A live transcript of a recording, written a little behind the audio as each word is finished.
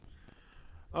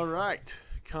All right,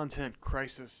 content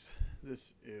crisis.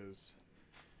 This is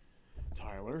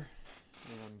Tyler,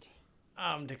 and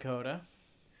I'm Dakota.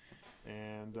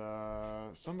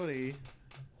 somebody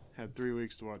had 3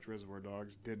 weeks to watch Reservoir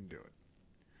Dogs. Didn't do it.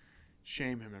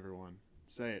 Shame him, everyone.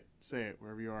 Say it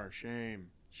wherever you are.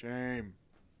 Shame.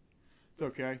 It's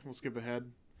okay. We'll skip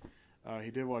ahead. He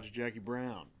did watch Jackie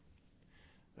Brown.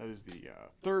 That is the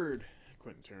third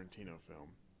Quentin Tarantino film.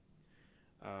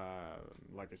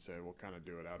 Like I said, we'll kind of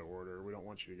do it out of order. We don't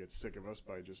want you to get sick of us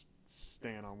by just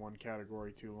staying on one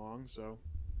category too long. So,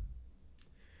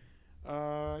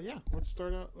 let's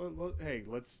start out.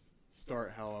 Let's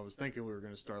start how I was thinking we were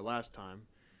going to start last time.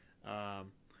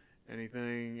 Any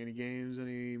games,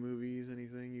 any movies,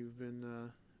 anything you've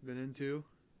been into?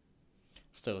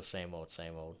 Still the same old.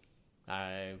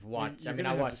 I've watched. You're I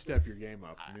gonna have to step your game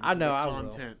up. I This know. is I a will.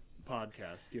 content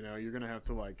podcast. You're gonna have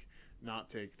to not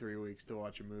take 3 weeks to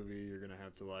watch a movie. You're gonna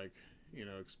have to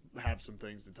have some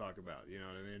things to talk about. You know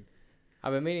what I mean?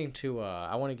 I've been meaning to.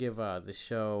 I want to give the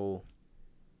show.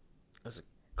 Is it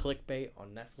Clickbait on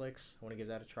Netflix? I want to give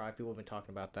that a try. People have been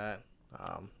talking about that.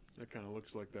 That kind of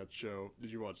looks like that show.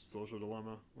 Did you watch Social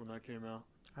Dilemma when that came out?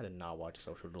 I did not watch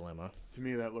Social Dilemma. To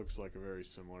me, that looks like a very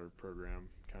similar program.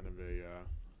 Kind of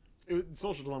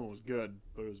Social Dilemma was good,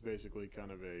 but it was basically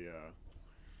kind of a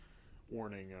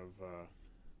warning of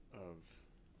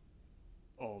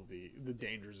all the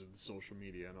dangers of the social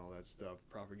media and all that stuff,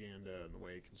 propaganda, and the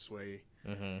way it can sway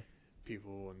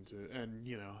people, and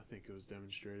I think it was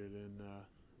demonstrated in the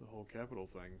whole Capitol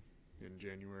thing in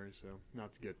January. So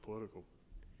not to get political,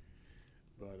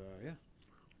 but yeah,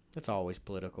 It's always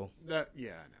political. I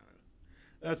know.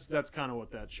 That's kind of what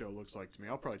that show looks like to me.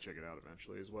 I'll probably check it out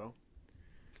eventually as well.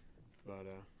 But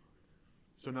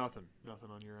so nothing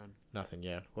on your end. Nothing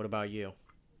yet. What about you?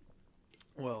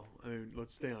 Well, I mean,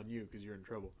 let's stay on you because you're in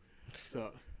trouble.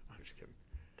 So I'm just kidding.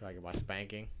 Do I get my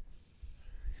spanking?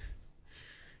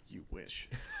 You wish.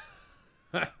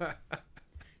 You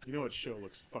know what show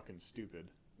looks fucking stupid?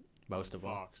 Most of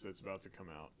all. Fox that's about to come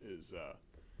out is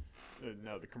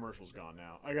no, the commercial's gone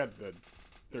now. I got the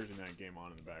Thursday night game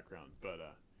on in the background, but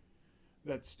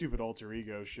that stupid alter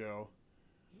ego show.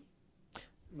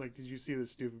 Did you see the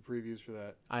stupid previews for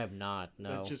that? I have not.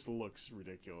 No. That just looks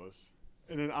ridiculous,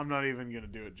 and then I'm not even gonna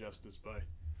do it justice by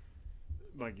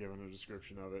giving a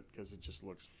description of it because it just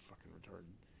looks fucking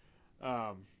retarded.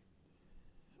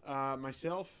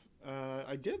 Myself,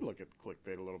 I did look at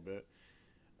Clickbait a little bit,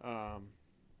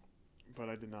 but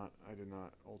I did not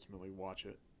ultimately watch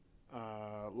it.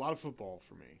 A lot of football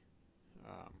for me.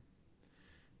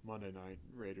 Monday night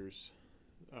Raiders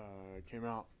came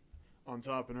out on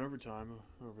top in overtime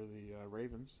over the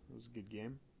Ravens. It was a good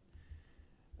game.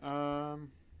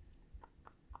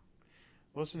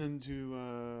 Listening to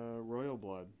Royal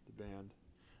Blood, the band.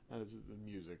 That is the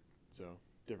music, so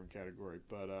different category.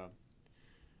 But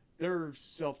their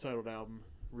self-titled album,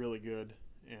 really good,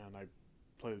 and I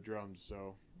play the drums,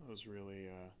 so I was really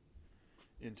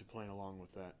into playing along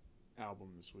with that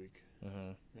album this week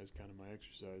as kind of my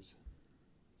exercise.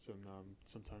 So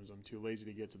sometimes I'm too lazy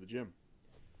to get to the gym.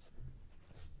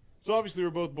 So obviously we're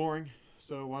both boring,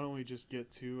 so why don't we just get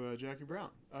to Jackie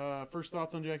Brown? First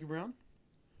thoughts on Jackie Brown?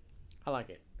 I like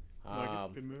it. Like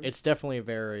it? Good movie? It's definitely a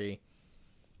very,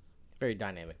 very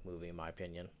dynamic movie, in my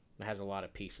opinion. It has a lot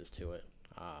of pieces to it.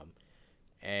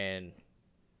 And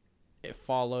it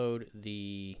followed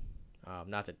the,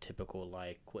 not the typical,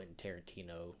 Quentin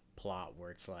Tarantino plot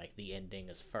where it's the ending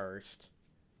is first.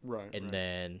 Right. And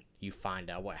then you find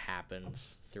out what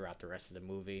happens throughout the rest of the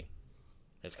movie.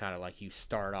 It's kind of like you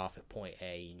start off at point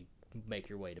A and you make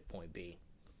your way to point B.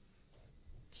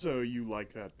 So you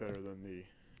like that better than the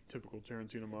typical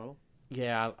Tarantino model?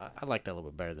 Yeah, I like that a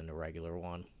little bit better than the regular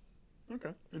one.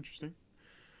 Okay, interesting.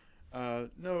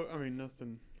 No, I mean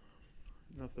nothing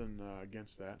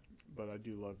against that, but I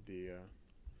do love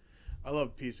I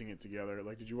love piecing it together.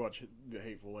 Did you watch The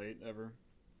Hateful Eight ever?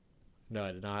 No,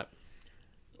 I did not.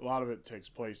 A lot of it takes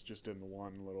place just in the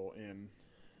one little inn,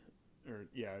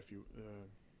 if you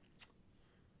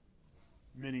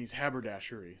Minnie's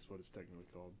Haberdashery is what it's technically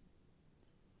called.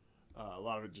 A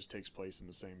lot of it just takes place in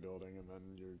the same building, and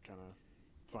then you're kind of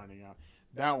finding out.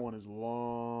 That one is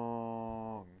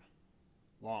long.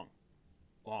 It's long.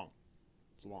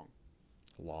 It's long.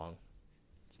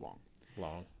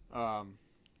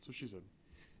 That's what she said.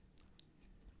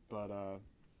 But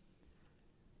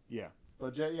yeah.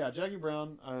 But Jackie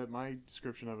Brown. My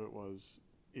description of it was,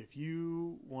 if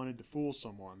you wanted to fool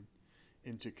someone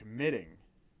into committing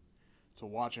to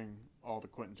watching all the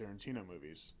Quentin Tarantino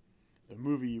movies, the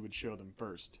movie you would show them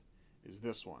first is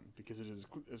this one, because it is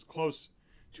as close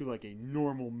to a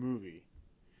normal movie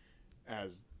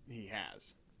as he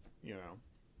has, you know.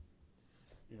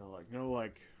 Like no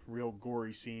like real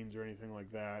gory scenes or anything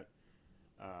like that.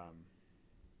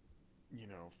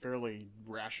 Fairly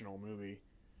rational movie,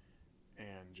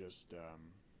 and just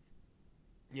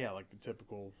yeah, like the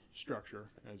typical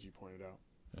structure as you pointed out.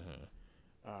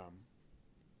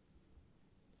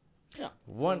 Yeah.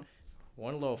 One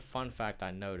little fun fact I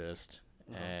noticed,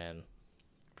 and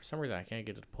for some reason I can't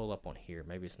get it to pull up on here.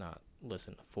 Maybe it's not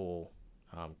listing the full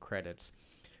credits.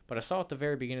 But I saw at the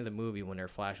very beginning of the movie when they're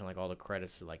flashing like all the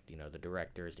credits, like the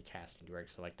directors, the casting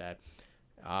directors, stuff like that.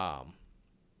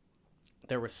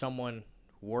 There was someone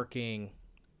working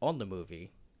on the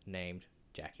movie named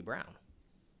Jackie Brown.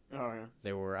 Oh yeah.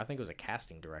 They were, I think it was a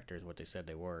casting director, is what they said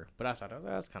they were. But I thought, oh,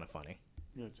 that's kind of funny.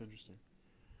 Yeah, it's interesting.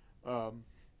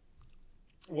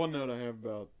 One note I have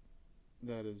about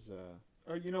that is,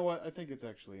 or you know what? I think it's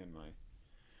actually in my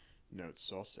notes,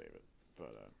 so I'll save it.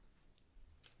 But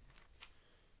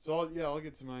so I'll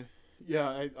get to my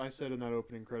I said in that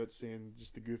opening credits scene,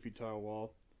 just the goofy tile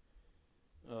wall.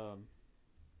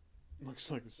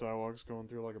 Looks like the sidewalk's going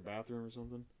through like a bathroom or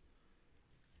something.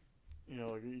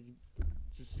 Like you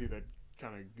just see that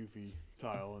kind of goofy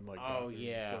tile and like oh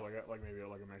yeah, stuff like maybe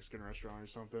like a Mexican restaurant or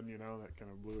something. That kind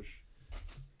of bluish,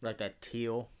 like that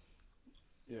teal.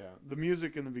 Yeah, the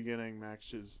music in the beginning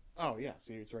matches. Oh yeah,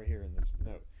 see it's right here in this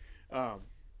note.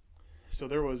 So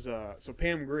there was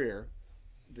Pam Grier,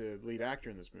 the lead actor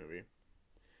in this movie.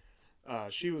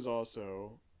 She was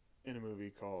also in a movie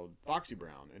called Foxy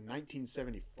Brown in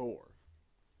 1974.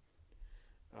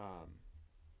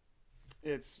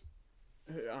 It's,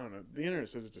 I don't know, the internet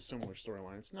says it's a similar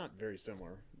storyline. It's not very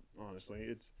similar, honestly.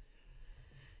 It's,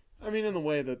 I mean, in the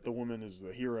way that the woman is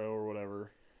the hero or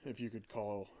whatever, if you could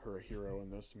call her a hero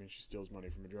in this. I mean, she steals money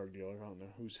from a drug dealer. I don't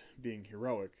know who's being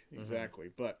heroic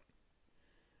exactly, but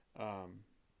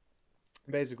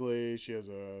basically she has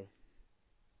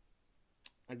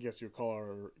I guess you call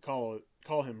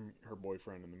him her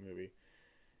boyfriend in the movie.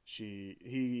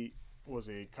 He was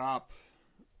a cop,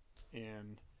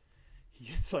 and he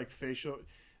gets like facial.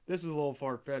 This is a little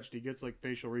far fetched. He gets like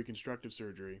facial reconstructive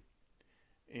surgery,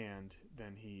 and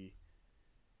then he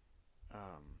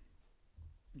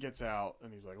gets out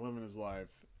and he's like living his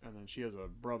life. And then she has a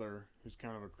brother who's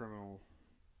kind of a criminal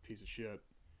piece of shit,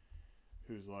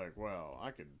 who's like, well,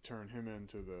 I could turn him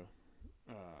into the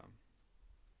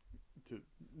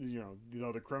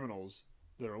other criminals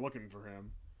that are looking for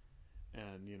him,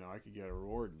 and I could get a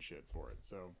reward and shit for it.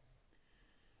 So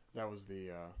that was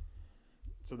the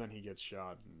so then he gets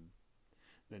shot, and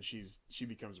then she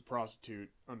becomes a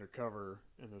prostitute undercover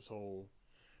in this whole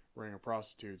ring of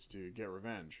prostitutes to get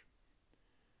revenge.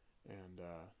 And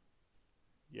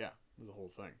yeah, it was a whole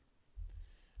thing.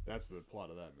 That's the plot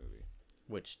of that movie.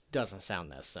 Which doesn't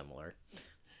sound that similar.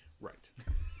 Right.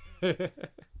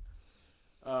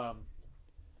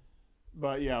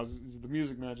 But yeah, the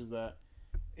music matches that.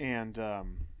 And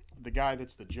the guy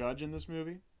that's the judge in this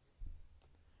movie,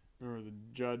 remember the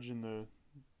judge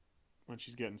when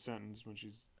she's getting sentenced, when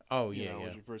she's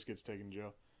when she first gets taken to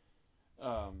jail,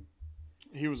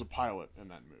 he was a pilot in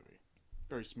that movie.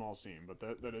 Very small scene, but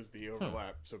that is the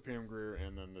overlap. So Pam Grier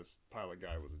and then this pilot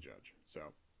guy was a judge.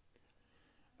 So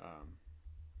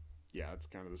yeah, it's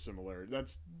kind of the similarity.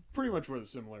 That's pretty much where the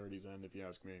similarities end, if you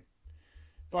ask me.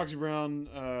 Foxy Brown,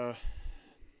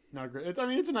 not great. I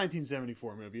mean, it's a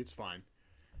 1974 movie. It's fine,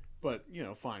 but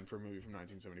fine for a movie from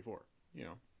 1974.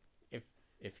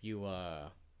 If you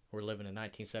were living in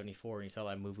 1974 and you saw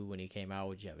that movie when he came out,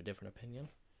 would you have a different opinion?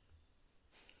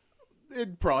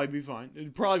 It'd probably be fine.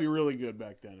 It'd probably be really good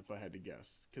back then, if I had to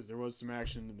guess, because there was some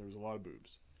action and there was a lot of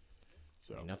boobs.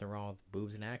 So ain't nothing wrong with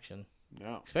boobs in action.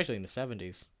 No, especially in the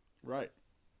 70s. Right.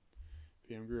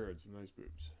 Pam Grier had some nice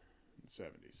boobs in the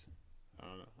 70s. I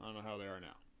don't know how they are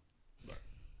now, but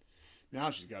now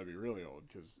she's got to be really old,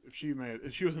 because if she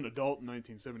was an adult in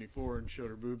 1974 and showed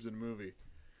her boobs in a movie,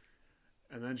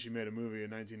 and then she made a movie in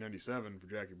 1997 for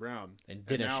Jackie Brown and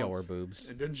didn't show her boobs,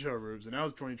 and now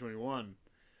it's 2021.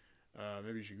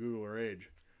 Maybe you should Google her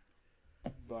age.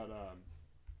 But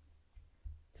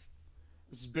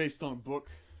this is based on a book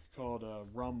called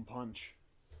Rum Punch,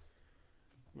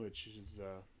 which is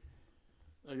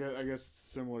I guess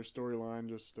similar storyline,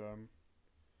 just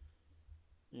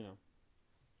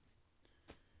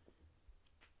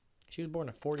She was born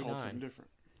in 49. Called something different.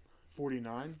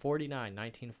 49?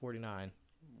 1949.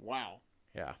 Wow.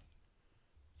 Yeah.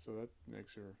 So that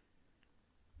makes her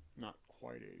not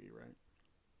quite 80, right?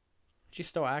 She's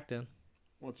still acting.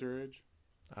 What's her age?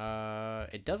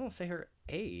 It doesn't say her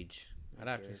age. I'd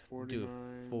have to do a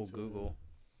full Google.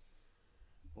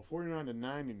 Well, 49 to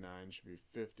 99 should be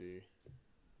 50.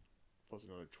 plus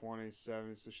another 20,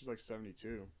 70, so she's like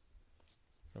 72.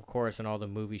 Of course, in all the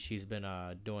movies she's been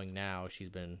doing now, she's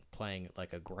been playing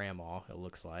like a grandma. It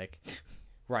looks like,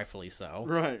 rightfully so.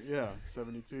 Right? Yeah,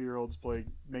 72-year-olds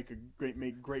make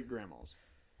great grandmas.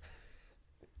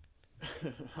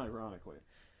 Ironically.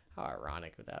 How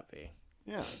ironic would that be?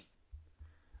 Yeah.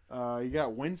 You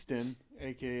got Winston,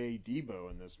 aka Debo,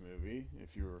 in this movie.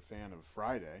 If you were a fan of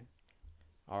Friday.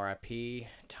 R.I.P.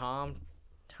 Tom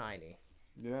Tiny.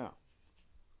 Yeah.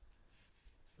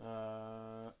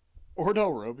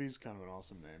 Ordell Roby's kind of an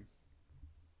awesome name,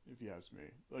 if you ask me.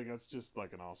 Like, that's just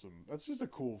a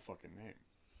cool fucking name.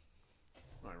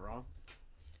 Am I wrong?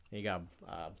 You got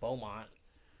Beaumont.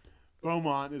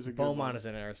 Beaumont is a good Beaumont one. is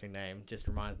an interesting name. Just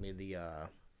reminds me of the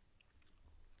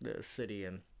city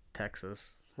in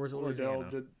Texas. Where's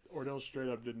Louisiana? Ordell straight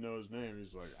up didn't know his name.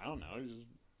 He's like, I don't know. He's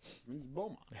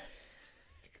Beaumont.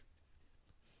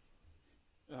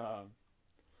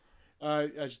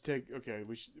 I should take. Okay,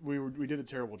 we did a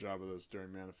terrible job of this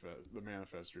during the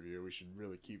Manifest review. We should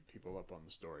really keep people up on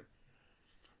the story.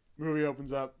 Movie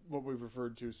opens up. What we've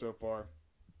referred to so far.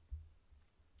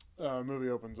 Movie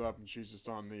opens up and she's just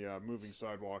on the moving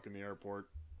sidewalk in the airport.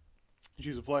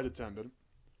 She's a flight attendant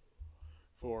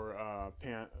for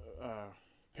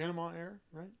Panama Air,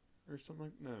 right, or something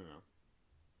like. No.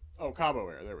 Oh, Cabo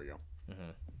Air. There we go.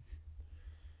 Mm-hmm.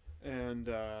 And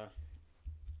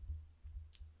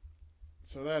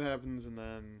so that happens, and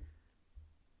then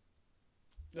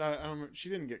she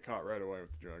didn't get caught right away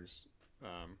with the drugs.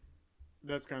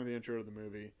 That's kind of the intro to the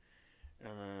movie,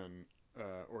 and then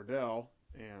Ordell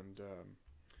and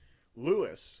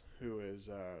Lewis, who is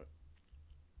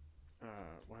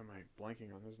why am I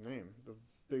blanking on his name? The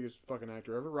biggest fucking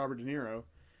actor ever, Robert De Niro.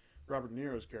 Robert De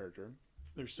Niro's character.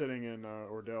 They're sitting in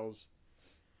Ordell's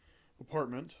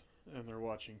apartment, and they're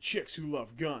watching Chicks Who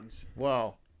Love Guns.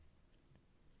 Well,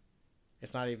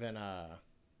 it's not even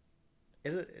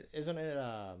isn't it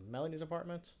Melanie's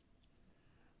apartment?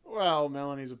 Well,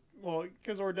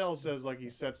 because Ordell says like he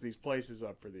sets these places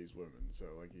up for these women, so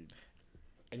like he.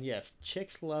 And yes,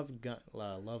 Chicks Loves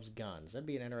Guns. That'd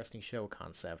be an interesting show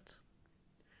concept.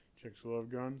 Chicks Who Love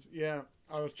Guns. Yeah,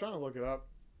 I was trying to look it up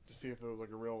to see if it was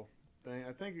like a real thing.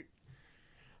 I think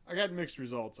I got mixed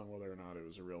results on whether or not it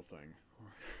was a real thing.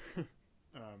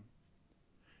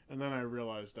 And then I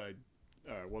realized I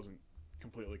wasn't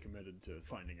completely committed to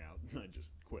finding out, and I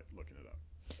just quit looking it up.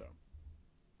 So,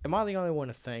 am I the only one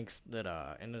who thinks that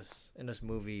in this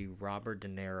movie, Robert De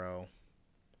Niro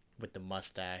with the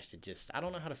mustache, I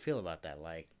don't know how to feel about that.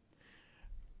 Like,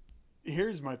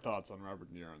 here's my thoughts on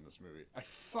Robert De Niro in this movie. I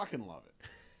fucking love it.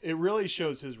 It really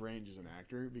shows his range as an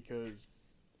actor because,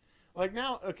 like,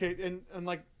 now, okay, and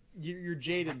like you're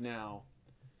jaded now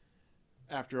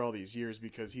after all these years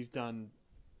because he's gone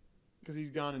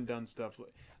and done stuff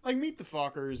like Meet the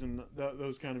Fockers and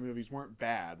those kind of movies weren't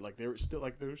bad. Like they were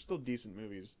still decent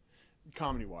movies,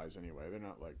 comedy wise anyway. They're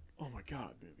not like oh my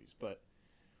god movies, but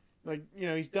like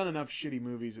he's done enough shitty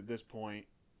movies at this point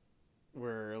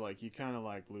where like you kind of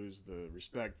like lose the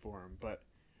respect for him. But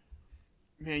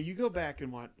man, you go back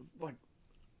and watch like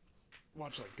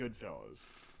Goodfellas.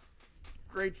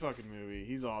 Great fucking movie.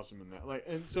 He's awesome in that. Like,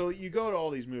 and so you go to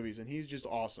all these movies and he's just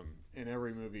awesome in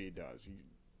every movie he does.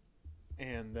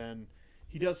 And then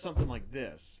he does something like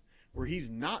this where he's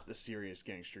not the serious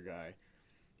gangster guy.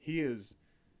 He is.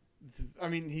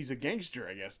 He's a gangster,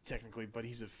 I guess technically, but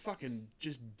he's a fucking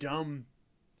just dumb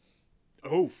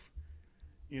oaf.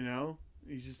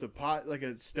 He's just a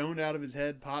stoned out of his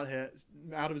head out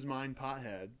of his mind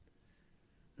pothead,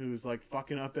 who's like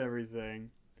fucking up everything,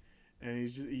 and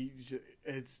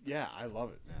I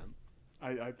love it, man.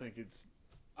 I think it's,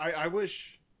 I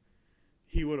wish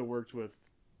he would have worked with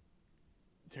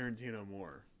Tarantino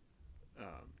more.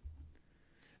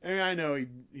 I know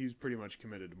he was pretty much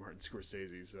committed to Martin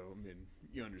Scorsese, so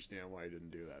you understand why he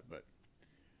didn't do that, but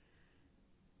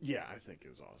yeah, I think it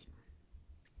was awesome.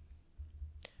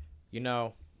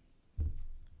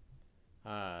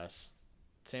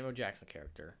 Samuel Jackson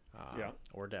character, Yeah.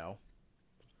 Ordell,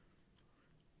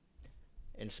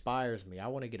 inspires me. I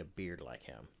want to get a beard like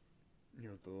him.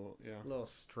 Yeah. A little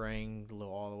string,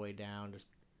 all the way down, just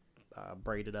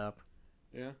braided up.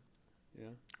 Yeah.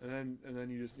 And then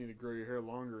you just need to grow your hair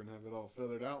longer and have it all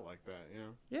feathered out like that,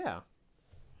 Yeah.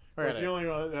 It's the only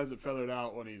one that has it feathered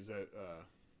out when he's at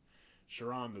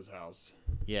Sharonda's house.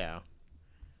 Yeah.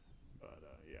 But,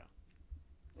 yeah.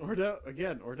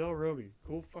 Ordell Roby.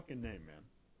 Cool fucking name,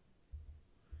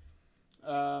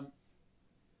 man.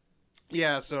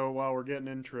 Yeah, so while we're getting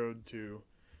introed to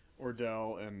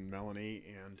Ordell and Melanie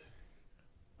and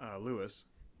Lewis,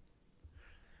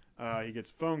 he gets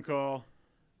a phone call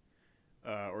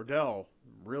Ordell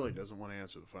really doesn't want to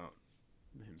answer the phone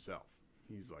himself.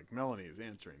 He's like, Melanie is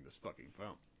answering this fucking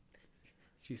phone.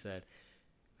 She said,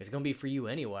 "It's gonna be for you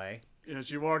anyway." Yeah,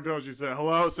 she walked over. She said,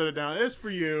 "Hello, set it down. It's for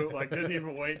you." Like, didn't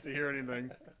even wait to hear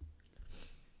anything.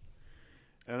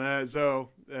 And then, so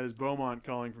as Beaumont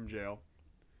calling from jail,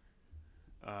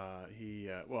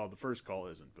 well, the first call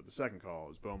isn't, but the second call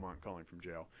is Beaumont calling from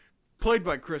jail, played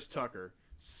by Chris Tucker.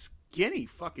 Skinny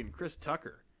fucking Chris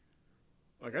Tucker.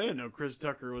 Like, I didn't know Chris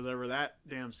Tucker was ever that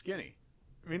damn skinny.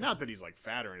 I mean, not that he's like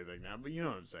fat or anything now, but you know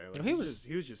what I'm saying. Like, he was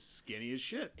just skinny as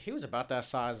shit. He was about that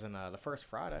size in the first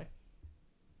Friday.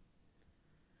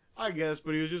 I guess,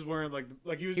 but he was just wearing like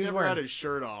he was never wearing, had his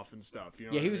shirt off and stuff. You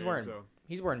know? Yeah,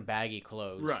 he's wearing baggy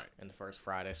clothes right in the first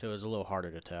Friday, so it was a little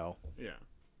harder to tell. Yeah.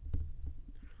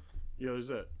 Yeah, there's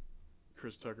that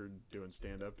Chris Tucker doing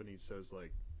stand up, and he says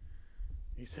like,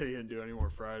 he said he didn't do any more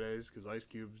Fridays because Ice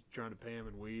Cube's trying to pay him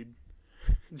in weed.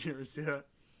 Did you ever see that?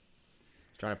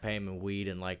 He's trying to pay him in weed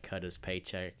and like cut his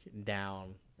paycheck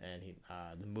down, and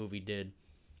the movie did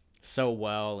so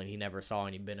well, and he never saw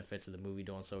any benefits of the movie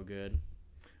doing so good.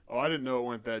 Oh, I didn't know it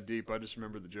went that deep. I just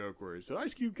remember the joke where he said,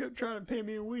 Ice Cube kept trying to pay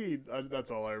me in weed. That's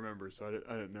all I remember, so I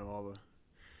didn't know all the...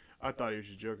 I thought he was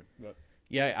just joking. But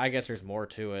yeah, I guess there's more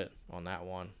to it on that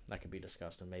one. That could be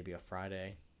discussed in maybe a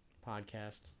Friday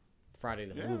podcast. Friday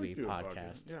the Movie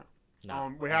podcast. Yeah.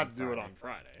 We have to do it on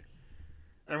Friday.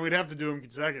 And we'd have to do them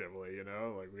consecutively, you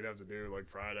know? Like, we'd have to do, like,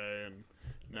 Friday and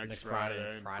next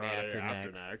Friday and Friday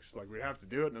after next. Like, we'd have to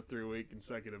do it in a 3-week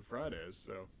consecutive Fridays,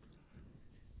 so...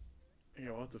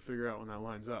 Yeah, we'll have to figure out when that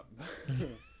lines up.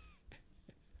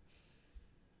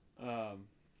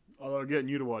 Although getting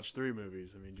you to watch 3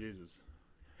 movies, I mean, Jesus.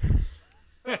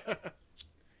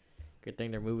 Good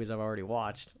thing they're movies I've already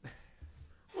watched.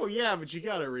 Well, yeah, but you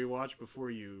gotta rewatch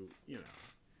before you know.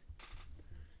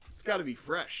 It's gotta be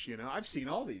fresh, you know. I've seen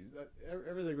all these.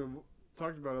 Everything we've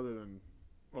talked about other than,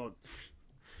 well,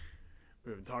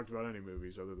 we haven't talked about any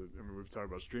movies other than, I mean, we've talked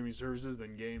about streaming services,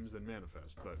 then games, then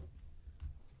Manifest, but...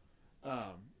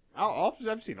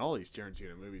 I've seen all these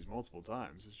Tarantino movies multiple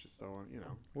times. It's just you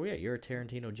know. Well, yeah, you're a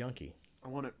Tarantino junkie. I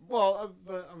want it. Well,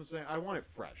 but I'm saying I want it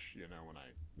fresh. You know,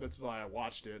 that's why I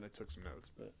watched it and I took some notes.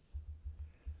 But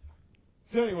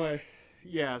so anyway,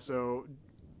 yeah. So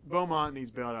Beaumont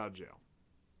needs bailed out of jail.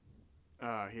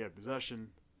 He had possession,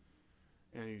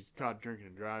 and he's caught drinking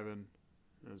and driving.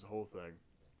 It was a whole thing.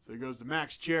 So he goes to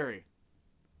Max Cherry.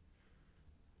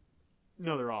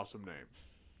 Another awesome name.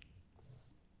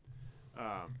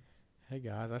 Hey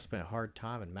guys, I spent a hard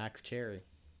time in Max Cherry.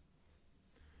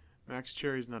 Max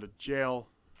Cherry's not a jail,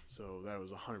 so that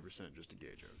was 100% just a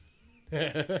gay joke.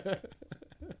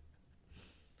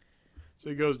 So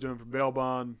he goes to him for bail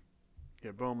bond,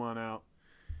 get Beaumont out,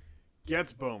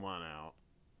 gets Beaumont out,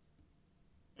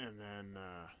 and then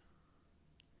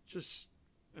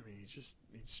he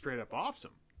straight up offs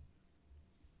him.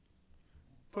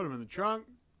 Put him in the trunk.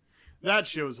 That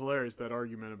shit was hilarious, that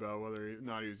argument about whether or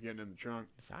not he was getting in the trunk.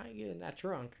 So I ain't getting in that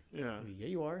trunk. Yeah. Yeah,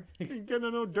 you are. Ain't getting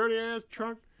in no dirty-ass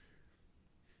trunk.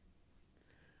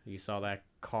 You saw that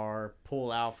car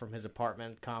pull out from his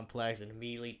apartment complex and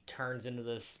immediately turns into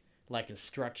this, like,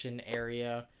 construction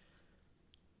area.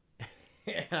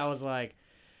 And I was like,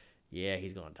 yeah,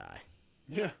 he's gonna die.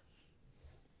 Yeah.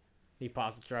 He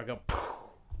pops the truck up.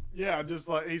 Yeah, just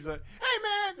like, he's like,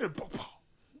 hey, man!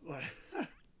 Like...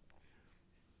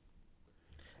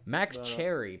 Max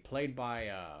Cherry, played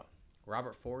by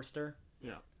Robert Forster.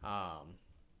 Yeah.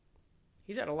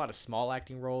 He's had a lot of small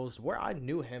acting roles. Where I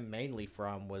knew him mainly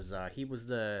from was he was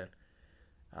the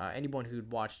anyone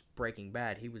who'd watched Breaking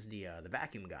Bad. He was the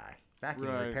vacuum guy,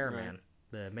 repairman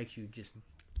that makes you just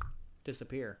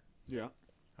disappear. Yeah.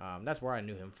 That's where I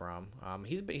knew him from.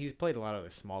 He's played a lot of the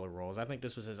smaller roles. I think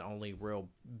this was his only real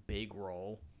big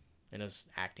role in his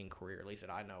acting career, at least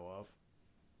that I know of.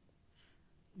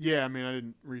 Yeah, I mean, I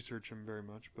didn't research him very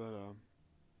much, but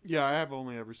yeah, I have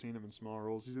only ever seen him in small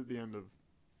roles. He's at the end of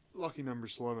Lucky Number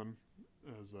 11,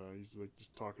 as he's like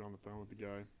just talking on the phone with the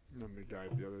guy, and then the guy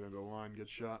at the other end of the line gets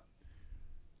shot.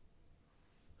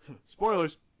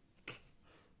 Spoilers.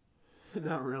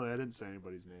 Not really. I didn't say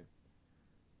anybody's name.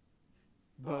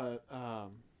 But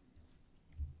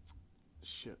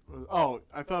shit. Oh,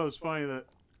 I thought it was funny that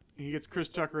he gets Chris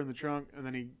Tucker in the trunk, and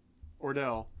then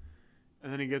Ordell,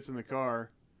 and then he gets in the car.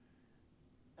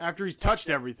 After he's touched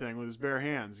everything with his bare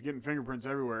hands, getting fingerprints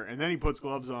everywhere, and then he puts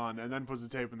gloves on, and then puts the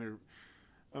tape in there.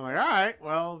 I'm like, all right,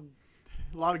 well,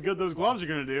 a lot of good those gloves are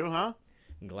going to do, huh?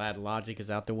 I'm glad logic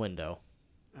is out the window.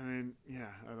 I mean,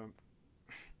 yeah,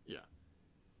 yeah.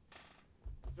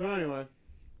 So anyway,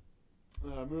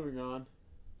 moving on.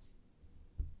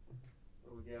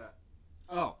 What we got?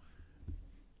 Oh,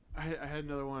 I had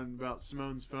another one about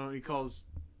Simone's phone. He calls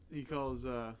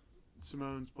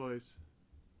Simone's place.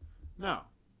 No.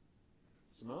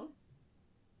 Simone?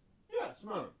 Yeah,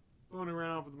 Simone. The one who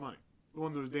ran off with the money. The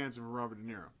one that was dancing for Robert De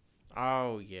Niro.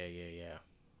 Oh, yeah.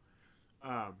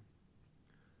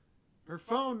 Her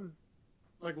phone,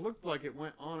 looked like it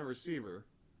went on a receiver.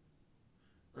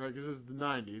 Right, because this is the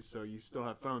 90s, so you still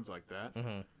have phones like that.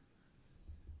 Mm-hmm.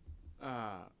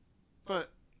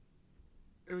 But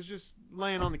it was just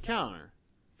laying on the counter,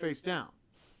 face down.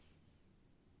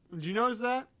 Did you notice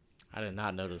that? I did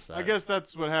not notice that. I guess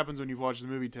that's what happens when you've watched the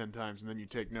movie 10 times and then you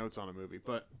take notes on a movie.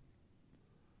 But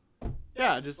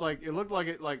yeah, just it looked like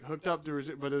it hooked up to her,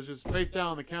 but it was just face down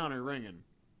on the counter ringing.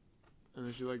 And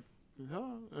then she's like,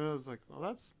 "Hello," and I was like, "Well,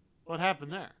 that's what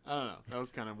happened there." I don't know. That was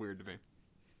kind of weird to me.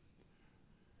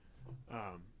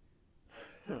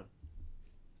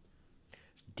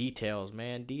 Details,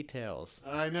 man, details.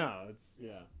 I know.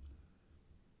 Yeah. I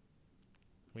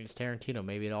mean, it's Tarantino.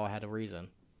 Maybe it all had a reason.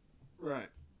 Right.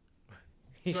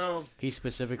 He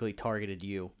specifically targeted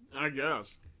you. I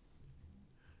guess.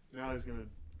 Now he's gonna,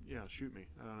 shoot me.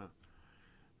 I don't know.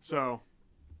 So,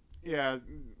 yeah,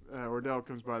 Ordell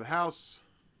comes by the house,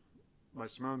 by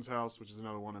Simone's house, which is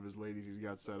another one of his ladies he's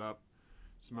got set up.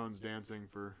 Simone's dancing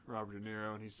for Robert De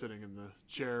Niro, and he's sitting in the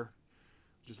chair,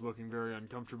 just looking very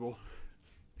uncomfortable.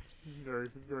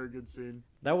 Very, very good scene.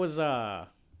 That was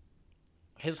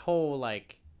his whole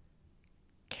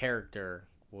character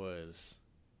was.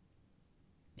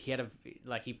 He had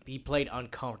he played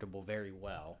uncomfortable very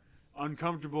well.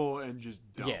 Uncomfortable and just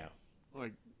dumb. Yeah.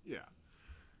 Yeah.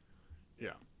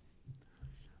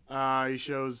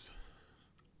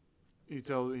 He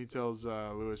tells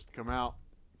Lewis to come out,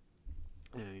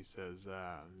 and he says,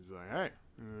 he's like, "Hey,"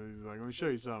 he's like, "Let me show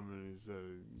you something." And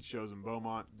he shows him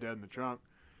Beaumont dead in the trunk.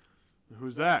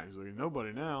 "Who's that?" He's like,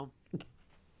 "Nobody now." It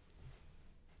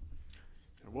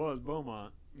was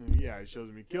Beaumont. And yeah, he shows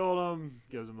him he killed him,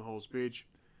 gives him the whole speech.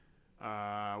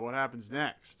 What happens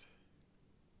next?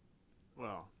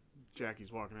 Well,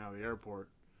 Jackie's walking out of the airport,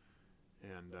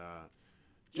 and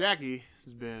Jackie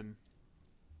has been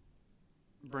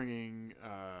bringing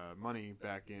money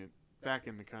back in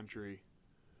the country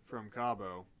from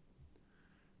Cabo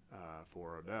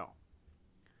for Ordell.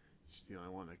 She's the only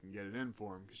one that can get it in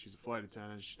for him because she's a flight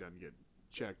attendant. She doesn't get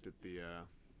checked at the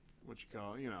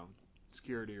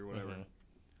security or whatever. Mm-hmm.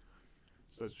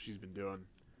 So that's what she's been doing.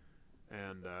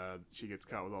 And she gets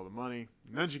caught with all the money.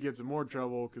 And then she gets in more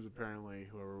trouble because apparently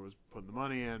whoever was putting the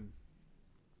money in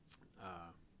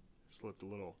slipped a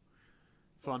little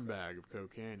fun bag of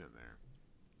cocaine in there.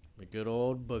 The good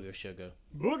old booger sugar.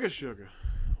 Booger sugar.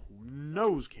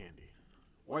 Nose candy.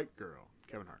 White girl.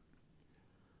 Kevin Hart.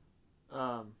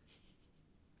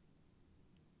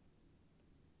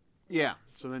 Yeah.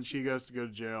 So then she goes to go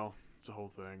to jail. It's a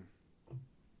whole thing.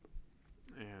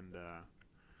 And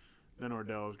then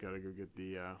Ordell's got to go get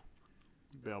the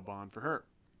bail bond for her.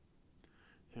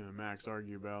 Him and Max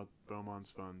argue about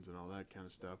Beaumont's funds and all that kind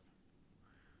of stuff.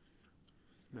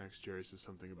 Max Jerry says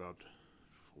something about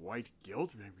white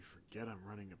guilt made me forget I'm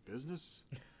running a business.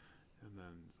 And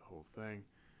then it's the whole thing.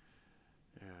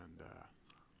 And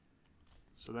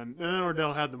so then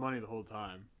Ordell had the money the whole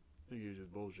time. I think he was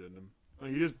just bullshitting him.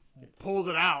 He just pulls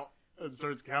it out and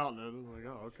starts counting it. I was like,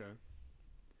 oh, okay.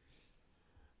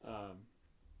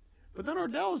 But then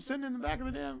Ordell was sitting in the back of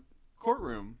the damn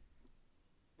courtroom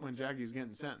when Jackie's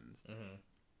getting sentenced. Mm-hmm.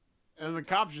 And the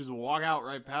cops just walk out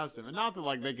right past him. And not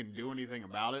that they can do anything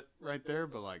about it right there,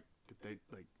 but did they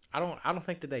I don't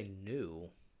think that they knew,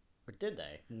 or did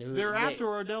they? They're after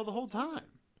Ordell the whole time.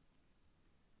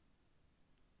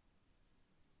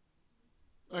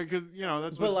 Cause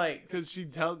that's what. Because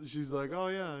she's like, oh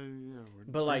yeah,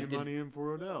 we're bringing money in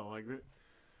for Ordell,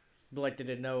 But did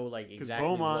it know exactly? Because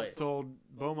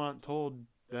Beaumont told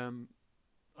them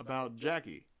about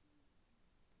Jackie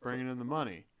bringing in the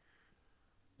money.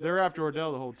 They're after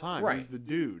Ordell the whole time. Right. He's the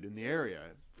dude in the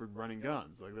area for running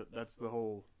guns. That's the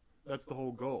whole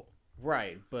goal.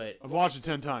 Right, but I've watched it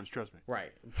 10 times. Trust me.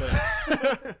 Right, but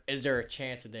is there a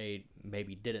chance that they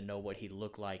maybe didn't know what he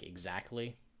looked like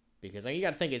exactly? Because you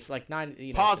got to think it's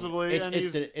possibly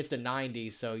it's the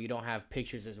 90s, so you don't have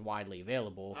pictures as widely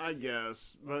available. I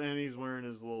guess, and he's wearing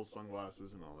his little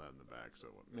sunglasses and all that in the back, so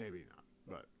maybe not.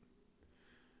 But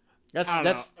I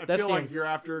feel like if you're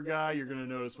after a guy, you're gonna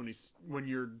notice when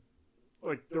you're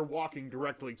they're walking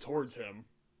directly towards him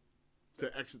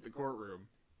to exit the courtroom.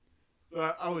 So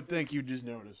I would think you'd just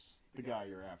notice the guy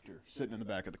you're after sitting in the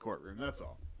back of the courtroom. That's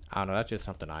all. I don't know. That's just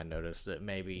something I noticed that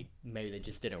maybe they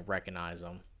just didn't recognize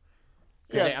him.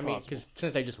 Yeah, because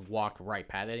since they just walked right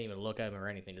past, they didn't even look at him or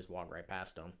anything, just walked right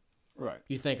past him. Right.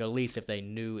 You think at least if they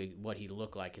knew what he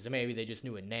looked like, because maybe they just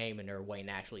knew a name and they were waiting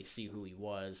to actually see who he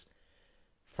was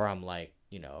from, like,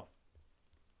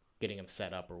 getting him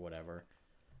set up or whatever.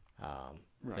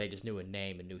 Right. They just knew a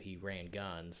name and knew he ran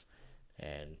guns.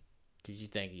 And did you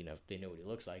think, if they knew what he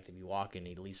looks like, they'd be walking,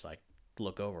 they'd at least, like,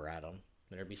 look over at him.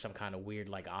 There'd be some kind of weird,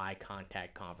 like, eye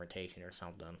contact confrontation or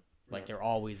something. Like there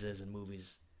always is in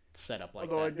movies set up like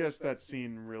Although that. I guess that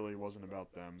scene really wasn't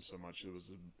about them so much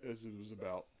as it was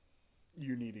about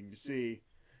you needing to see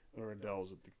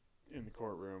Ordell's in the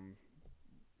courtroom,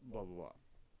 blah, blah,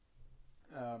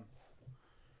 blah.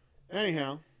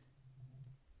 Anyhow,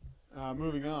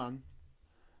 moving on.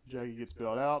 Jackie gets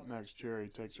bailed out. Max Cherry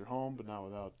takes her home, but not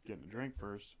without getting a drink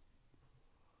first.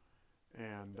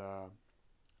 And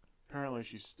apparently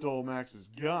she stole Max's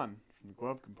gun from the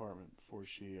glove compartment before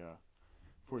she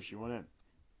went in.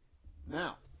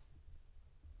 Now,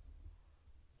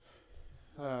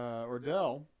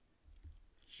 Ordell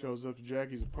shows up to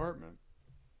Jackie's apartment,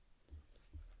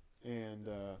 and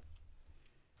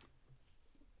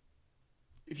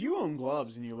if you own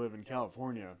gloves and you live in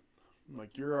California,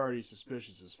 like, you're already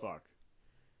suspicious as fuck.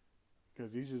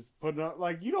 Because he's just putting up,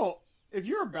 like, you don't, if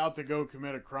you're about to go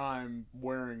commit a crime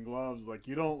wearing gloves, like,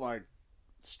 you don't, like,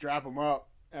 strap them up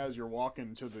as you're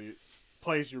walking to the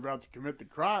place you're about to commit the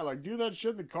crime. Like, do that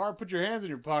shit in the car, put your hands in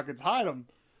your pockets, hide them.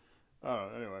 Oh,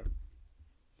 anyway.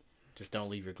 Just don't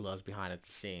leave your gloves behind at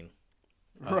the scene.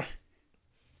 Right.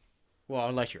 Well,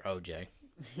 unless you're OJ.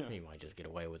 Yeah. You might just get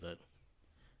away with it.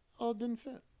 Oh, it didn't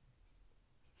fit.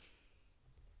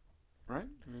 Right?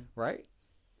 Right?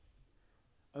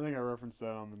 I think I referenced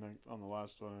that on the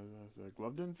last one. I said,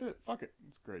 glove didn't fit. Fuck it.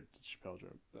 It's great. It's a Chappelle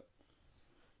joke. But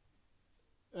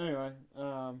anyway,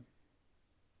 our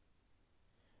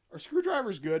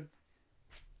screwdriver's good.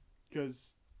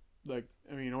 Because, like,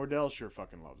 I mean, Ordell sure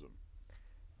fucking loves them.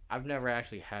 I've never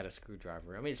actually had a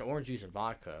screwdriver. I mean, it's orange juice and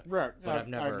vodka. Right. But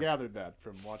I've gathered that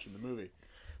from watching the movie.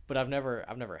 But I've never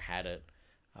had it.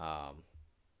 I'm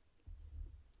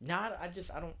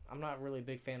not really a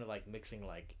big fan of, like, mixing,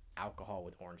 like, alcohol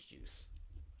with orange juice.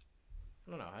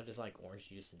 I don't know. I just like orange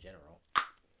juice in general.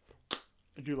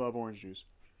 I do love orange juice.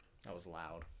 That was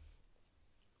loud.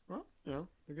 Well,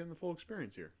 they're getting the full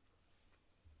experience here.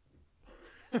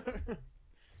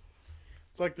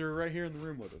 It's like they're right here in the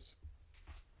room with us.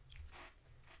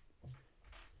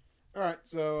 Alright,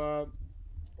 so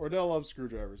Ordell loves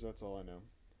screwdrivers. That's all I know.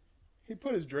 He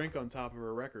put his drink on top of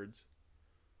her records.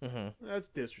 Mm-hmm. That's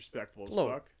disrespectful as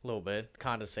fuck. A little bit.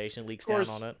 Condensation leaks Of course,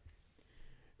 down on it.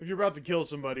 If you're about to kill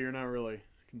somebody, you're not really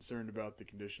concerned about the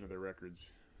condition of their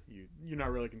records. You're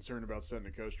not really concerned about setting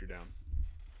a coaster down.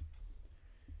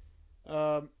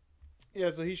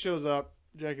 Yeah, so he shows up.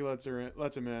 Jackie lets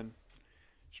him in.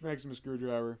 She makes him a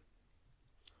screwdriver.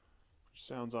 Which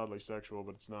sounds oddly sexual,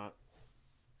 but it's not.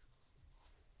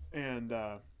 And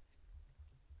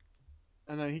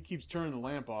then he keeps turning the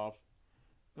lamp off.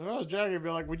 And if I was Jackie, I'd be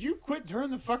like, would you quit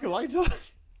turning the fucking lights on?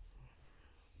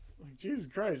 Like,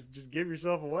 Jesus Christ, just give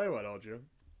yourself away, why don't you?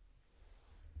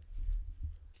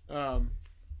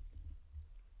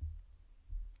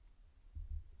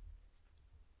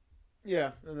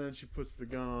 Yeah, and then she puts the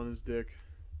gun on his dick.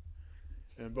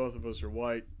 And both of us are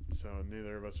white, so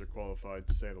neither of us are qualified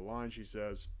to say the line she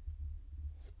says.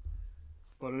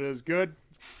 But it is good.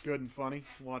 Good and funny.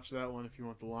 Watch that one if you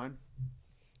want the line.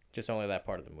 Just only that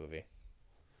part of the movie.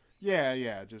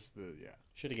 Yeah, just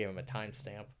Should have gave him a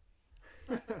timestamp.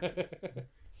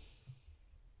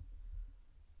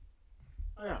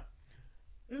 Oh, yeah.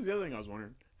 Here's the other thing I was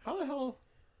wondering. How the hell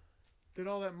did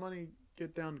all that money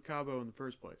get down to Cabo in the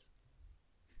first place?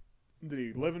 Did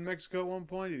he live in Mexico at one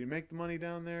point? Did he make the money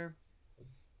down there?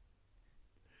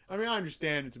 I mean, I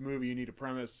understand it's a movie, you need a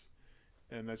premise,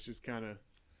 and that's just kind of...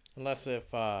 Unless if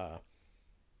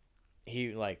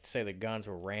he, like, say the guns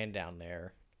were ran down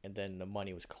there, and then the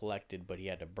money was collected, but he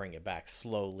had to bring it back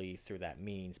slowly through that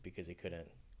means because he couldn't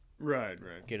Right.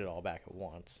 get it all back at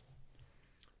once.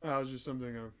 That was just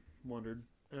something I wondered,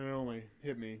 and it only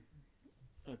hit me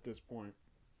at this point.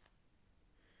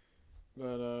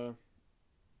 But,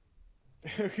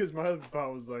 because my other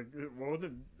thought was like, wouldn't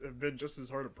it have been just as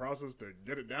hard a process to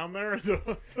get it down there?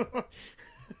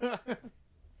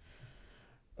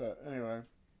 But anyway.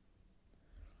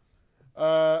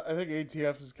 I think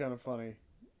ATF is kind of funny.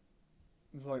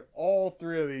 It's like all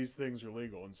three of these things are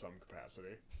legal in some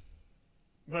capacity.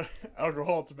 But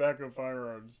alcohol, tobacco,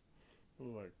 firearms.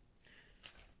 Like,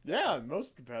 yeah, in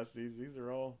most capacities, these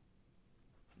are all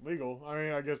legal. I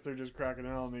mean, I guess they're just cracking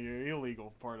down on the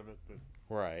illegal part of it. But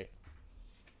Right.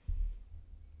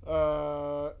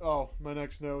 my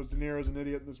next note is De Niro's an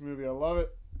idiot in this movie. I love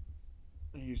it.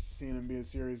 I'm used to seeing him be a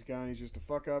serious guy, and he's just a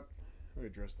fuck up. We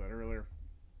addressed that earlier.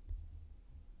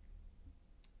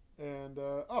 And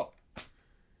the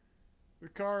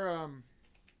car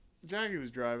Jackie was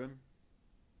driving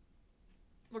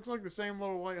looks like the same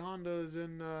little white Honda as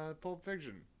in Pulp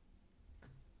Fiction.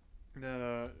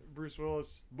 That Bruce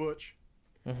Willis, Butch,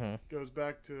 goes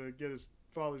back to get his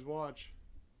father's watch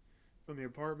from the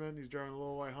apartment. He's driving a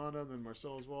little white Honda, and then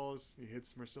Marcellus Wallace. He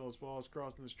hits Marcellus Wallace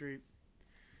crossing the street.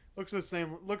 Looks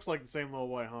like the same little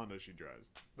white Honda she drives.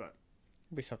 But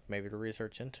be something maybe to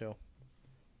research into.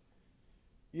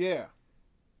 Yeah.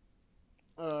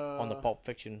 On the Pulp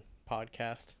Fiction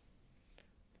podcast.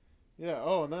 Yeah.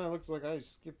 Oh, and then it looks like I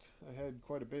skipped ahead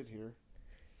quite a bit here.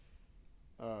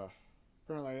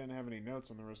 Apparently I didn't have any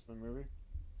notes on the rest of the movie.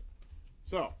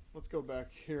 So, let's go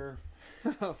back here.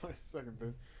 My second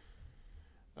bit.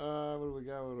 What do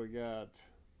we got?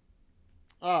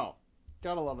 Oh,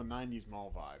 gotta love a 90s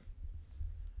mall vibe.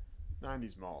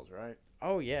 90s malls, right?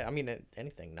 Oh, yeah. I mean,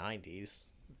 anything 90s.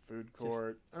 Food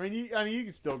court. You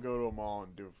can still go to a mall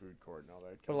and do a food court and all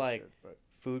that kind of shit. But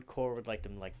food court with like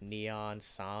them like neon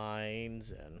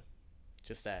signs and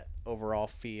just that overall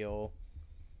feel.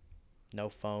 No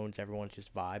phones, everyone's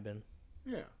just vibing.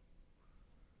 Yeah.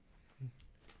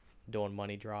 Doing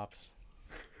money drops.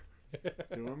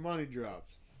 Doing money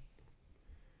drops.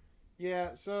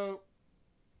 Yeah, so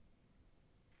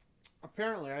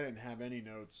apparently I didn't have any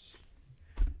notes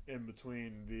in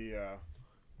between the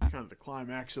kind of the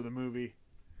climax of the movie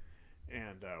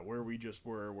and where we just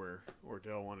were, where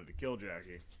Ordell wanted to kill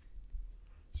Jackie.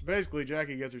 So basically,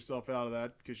 Jackie gets herself out of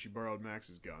that because she borrowed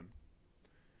Max's gun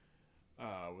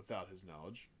without his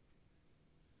knowledge.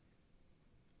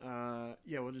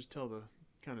 Yeah, we'll just tell the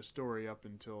kind of story up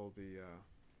until the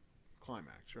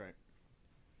climax, right?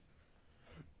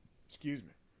 Excuse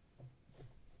me.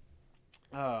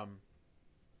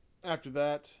 After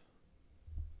that,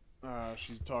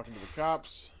 she's talking to the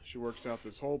cops. She works out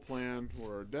this whole plan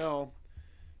where Ordell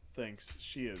thinks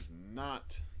she is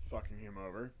not fucking him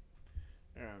over,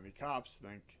 and the cops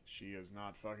think she is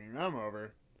not fucking them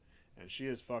over, and she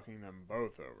is fucking them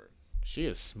both over. She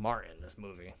is smart in this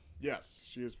movie. Yes,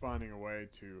 she is finding a way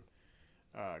to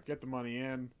get the money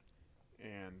in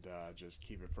and just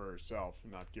keep it for herself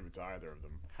and not give it to either of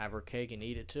them. Have her cake and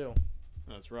eat it too.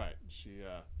 That's right. She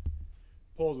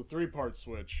pulls a 3-part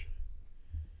switch.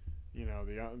 You know,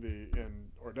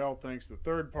 and Ordell thinks the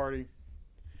third party.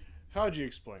 How'd you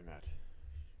explain that?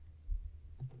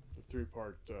 The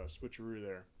 3-part switcheroo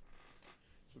there.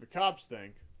 So the cops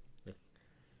think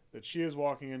that she is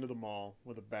walking into the mall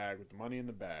with a bag with the money in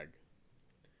the bag.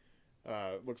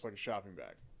 It looks like a shopping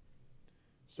bag.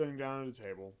 Sitting down at a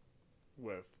table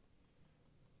with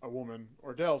a woman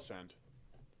Ordell sent.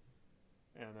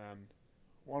 And then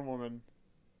one woman,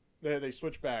 they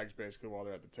switch bags basically while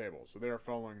they're at the table. So they are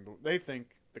following,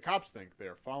 the cops think they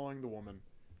are following the woman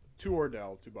to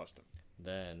Ordell to bust him.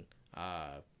 Then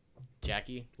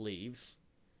Jackie leaves.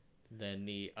 Then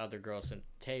the other girl at the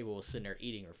table is sitting there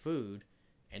eating her food.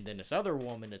 And then this other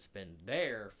woman that's been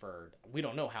there for, we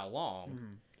don't know how long.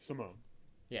 Mm-hmm. Simone.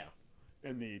 Yeah.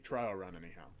 In the trial run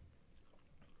anyhow.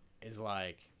 Is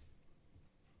like,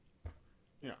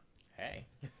 yeah. Hey.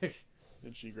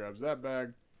 And she grabs that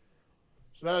bag.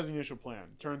 So that was the initial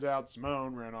plan. Turns out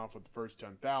Simone ran off with the first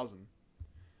 10,000.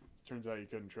 Turns out you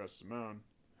couldn't trust Simone.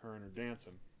 Her and her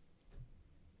dancing.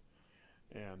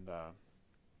 And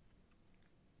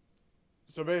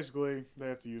so basically they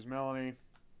have to use Melanie.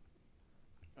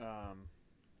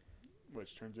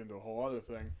 Which turns into a whole other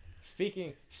thing.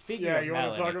 Speaking yeah, of you Melanie,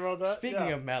 want to talk about that?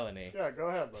 Speaking of Melanie. Yeah, go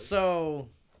ahead, buddy. So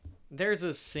there's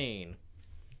a scene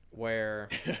where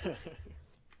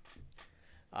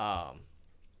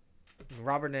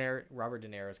Robert De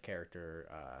Niro's character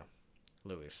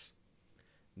Louis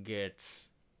is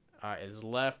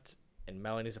left in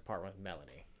Melanie's apartment with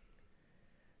Melanie,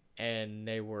 and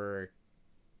they were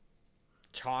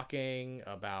talking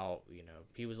about, you know,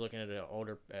 he was looking at an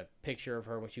older picture of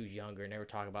her when she was younger, and they were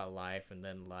talking about life, and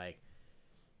then like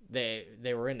they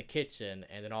were in the kitchen,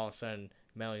 and then all of a sudden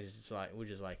Melanie's just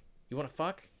like, you want to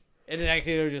fuck? And then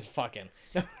actually they were just fucking.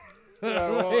 Yeah,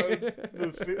 well,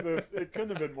 it couldn't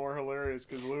have been more hilarious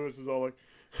because Lewis is all like.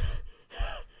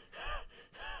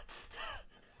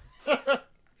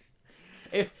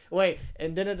 Wait,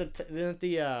 and then at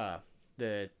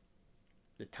the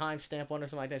timestamp on or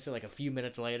something like that, so like a few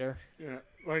minutes later. Yeah,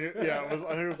 it was. I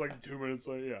think it was like 2 minutes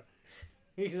later. Yeah.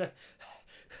 He's like.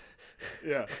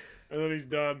 Yeah, and then he's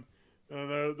done,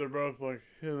 and they're both like,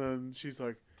 and then she's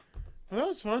like, well, "That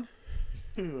was fun."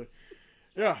 He's like,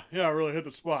 "Yeah, I really hit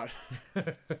the spot."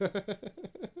 And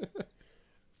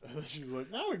then she's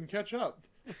like, "Now we can catch up."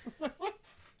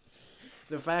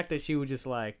 The fact that she was just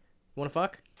like, "Want to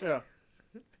fuck?" Yeah.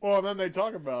 Well, and then they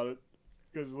talk about it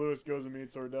because Lewis goes and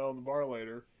meets Ordell in the bar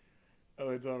later, and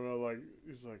they talk about like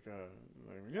he's like,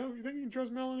 you think you can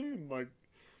trust Melanie? And like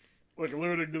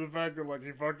alluding to the fact that like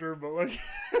he fucked her, but like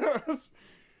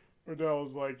Ordell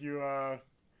was like, you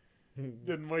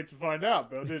didn't wait to find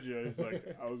out though, did you? He's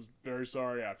like, I was very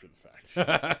sorry after the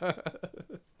fact.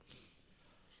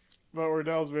 But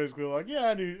Ordell's basically like, yeah,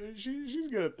 I knew she's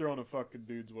good at throwing a fucking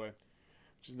dude's way.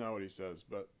 Which is not what he says,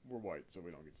 but we're white, so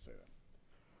we don't get to say that.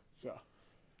 So.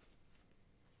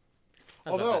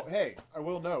 Although, hey, I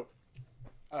will note,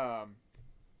 I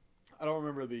don't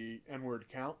remember the N-word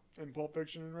count in Pulp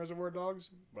Fiction and Reservoir Dogs,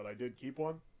 but I did keep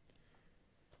one.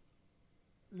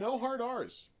 No hard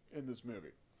R's in this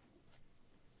movie.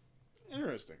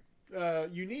 Interesting.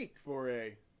 Unique for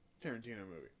a Tarantino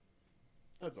movie.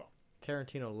 That's all.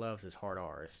 Tarantino loves his hard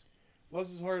R's. Loves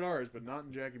his hard R's, but not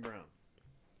in Jackie Brown.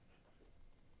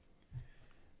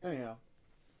 Anyhow.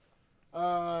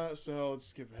 So let's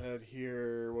skip ahead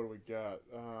here. What do we got?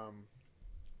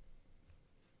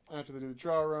 After they do the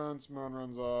trial run, Simone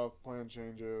runs off. Plan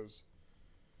changes.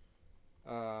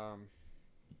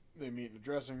 They meet in the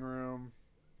dressing room.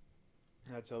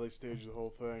 That's how they stage the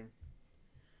whole thing.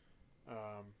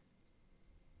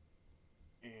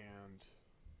 And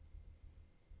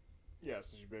yeah,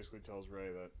 so she basically tells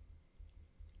Ray that.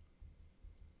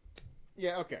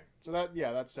 Yeah, okay. So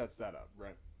that sets that up,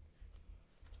 right?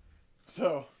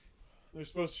 So they're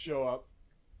supposed to show up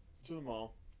to the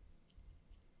mall,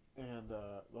 and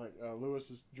Lewis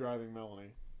is driving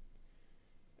Melanie,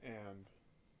 and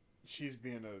she's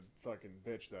being a fucking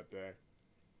bitch that day.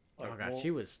 Like, oh god,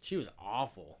 she was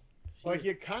awful.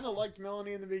 You kind of liked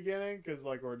Melanie in the beginning because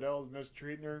like Ordell's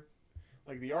mistreating her.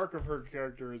 Like the arc of her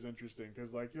character is interesting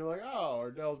because like you're like, oh,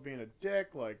 Ordell's being a dick.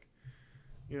 Like,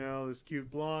 you know, this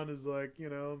cute blonde is like, you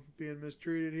know, being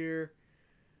mistreated here,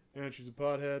 and she's a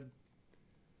pothead,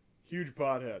 huge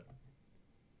pothead.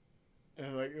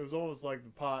 And like it was almost like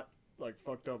the pot like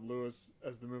fucked up Lewis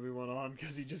as the movie went on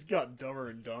because he just got dumber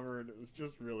and dumber, and it was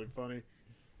just really funny.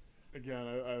 Again,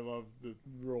 I love the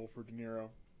role for De Niro.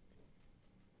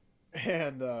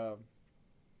 And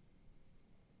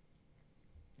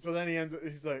so then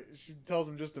he's like, she tells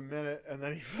him just a minute, and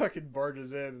then he fucking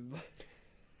barges in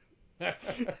and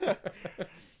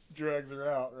drags her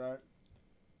out, right?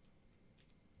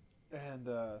 And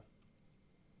so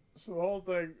the whole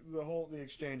thing, the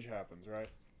exchange happens, right?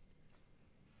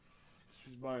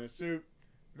 She's buying a suit.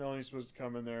 Melanie's supposed to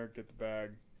come in there, get the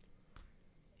bag,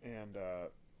 and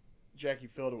Jackie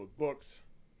filled it with books,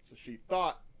 so she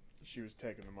thought she was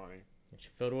taking the money. She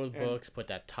filled it with books, put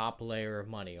that top layer of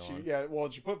money on.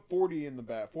 She put 40 in the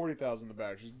bag, 40,000 in the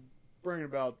bag. She's bringing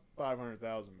about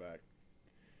 500,000 back,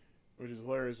 which is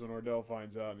hilarious when Ordell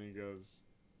finds out, and he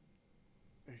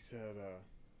said,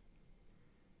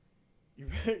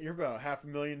 "You're about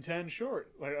 $500,010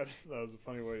 short." Like I just thought it was a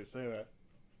funny way to say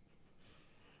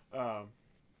that.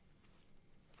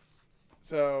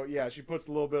 So yeah, she puts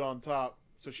a little bit on top,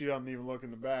 so she doesn't even look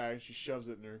in the bag. She shoves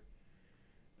it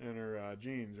in her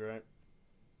jeans, right?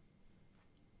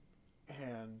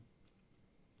 And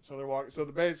so they're walking. So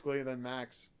basically, then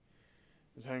Max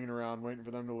is hanging around waiting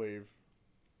for them to leave,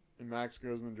 and Max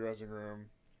goes in the dressing room.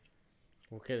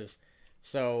 Well, because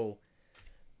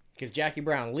Jackie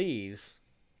Brown leaves.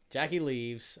 Jackie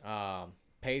leaves,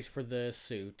 pays for the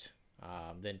suit,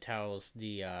 then tells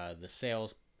the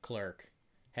sales clerk,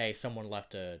 "Hey, someone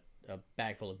left a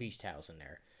bag full of beach towels in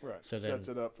there." Right. So sets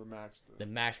it up for Max.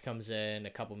 Then Max comes in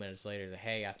a couple minutes later. Says,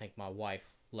 "Hey, I think my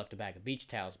wife left a bag of beach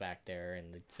towels back there."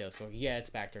 And the sales clerk, "Yeah, it's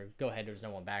back there. Go ahead. There's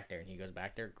no one back there." And he goes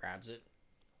back there, grabs it,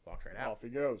 walks right out. Off he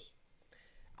goes.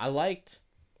 I liked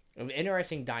an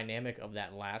interesting dynamic of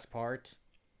that last part,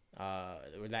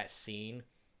 or that scene,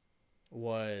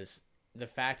 was the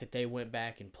fact that they went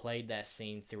back and played that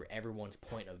scene through everyone's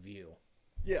point of view.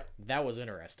 Yeah, that was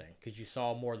interesting because you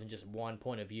saw more than just one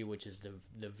point of view, which is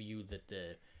the view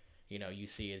that you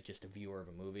see as just a viewer of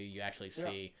a movie. You actually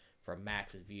see from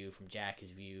Max's view, from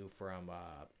Jackie's view, from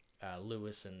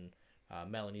Lewis and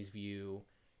Melanie's view,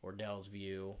 Ordell's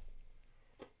view.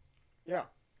 Yeah,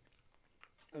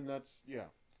 and that's I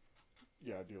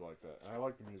do like that. I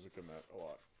like the music in that a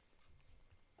lot.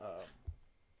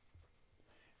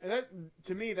 And that,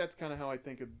 to me, that's kind of how I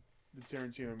think of the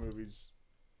Tarantino movies.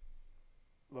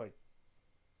 Like,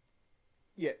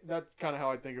 yeah, that's kind of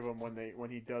how I think of him when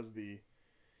he does the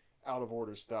out of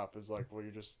order stuff. Is like, well,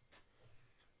 you're just,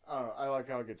 I don't know. I like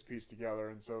how it gets pieced together,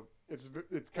 and so it's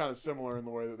kind of similar in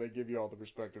the way that they give you all the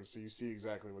perspectives, so you see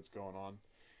exactly what's going on.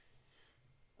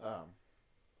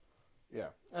 Yeah.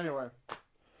 Anyway,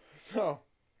 so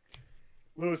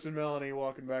Lewis and Melanie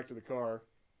walking back to the car,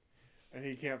 and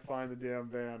he can't find the damn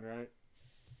van, right?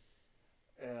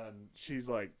 And she's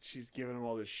giving him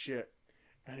all this shit,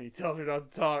 and he tells her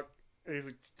not to talk, and he's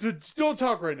like, just don't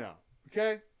talk right now,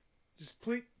 okay? Just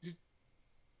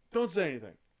don't say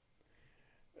anything.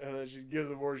 And then she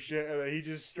gives him more shit, and then he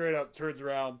just straight up turns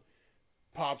around,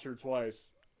 pops her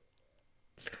twice.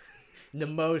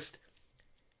 That's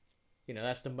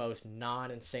the most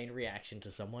non-insane reaction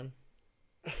to someone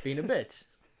being a bitch.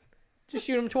 Just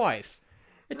shoot him twice.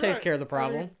 It takes care of the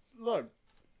problem. I mean, look,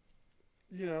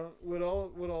 would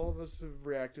all of us have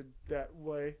reacted that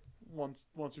way once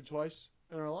or twice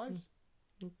in our lives?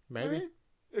 Maybe. I mean,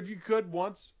 if you could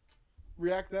once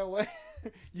react that way,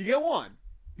 you get one.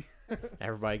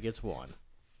 Everybody gets one.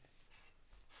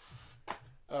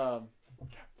 God dang.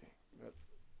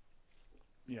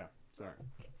 Yeah, sorry.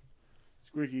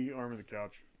 Squeaky arm of the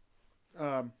couch.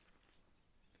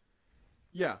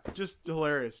 Yeah, just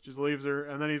hilarious. Just leaves her,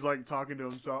 and then he's like talking to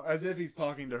himself as if he's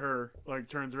talking to her. Like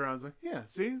turns around, and is like, "Yeah,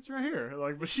 see, it's right here."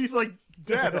 Like, but she's like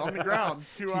dead on the ground,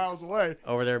 2 miles away.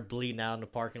 Over there bleeding out in the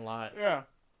parking lot. Yeah.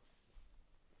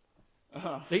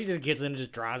 He just gets in and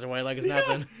just drives away like it's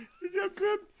nothing. He gets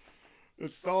in.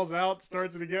 It stalls out,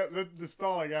 starts it again. The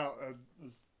stalling out,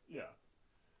 yeah,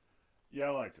 I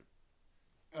liked it.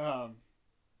 And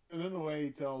then the way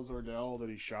he tells Ordell that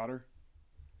he shot her.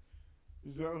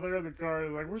 He's there in the car.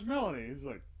 He's like, "Where's Melanie?" He's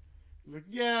like,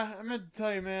 "Yeah, I meant to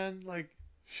tell you, man. Like,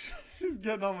 she's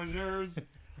getting on my nerves,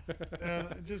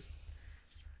 and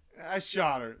I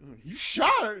shot her." "You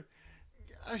shot her?"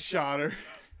 "I shot her."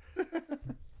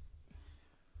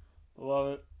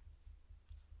 Love it.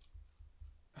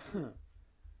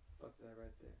 Fuck that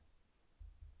right there.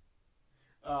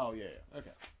 Oh yeah,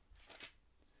 okay.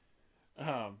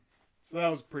 So that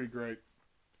was pretty great.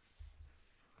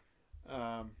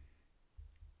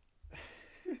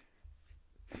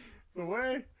 The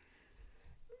way.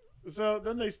 So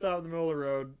then they stop in the middle of the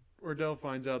road. Ordell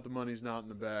finds out the money's not in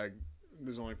the bag.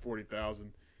 There's only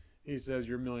 40,000. He says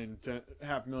you're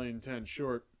 $500,010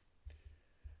 short.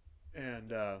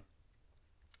 And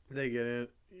they get in.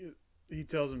 He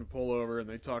tells him to pull over, and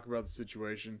they talk about the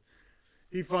situation.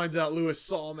 He finds out Lewis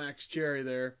saw Max Cherry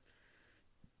there.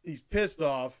 He's pissed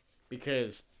off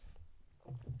because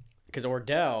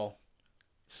Ordell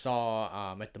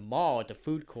saw at the mall at the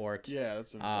food court. Yeah,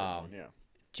 that's an important one. Yeah,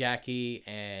 Jackie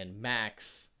and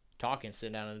Max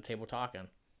sitting down at the table talking.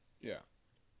 Yeah.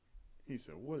 He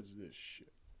said, "What is this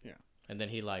shit?" Yeah. And then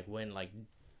he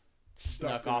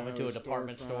snuck off into a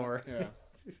department store. Yeah.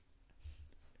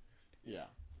 Yeah.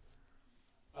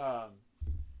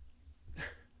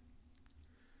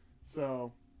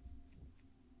 So,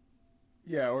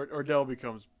 yeah, Ordell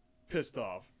becomes pissed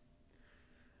off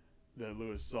that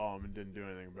Lewis saw him and didn't do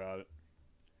anything about it.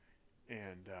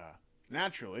 And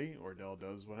naturally, Ordell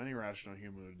does what any rational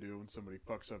human would do when somebody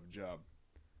fucks up a job.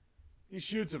 He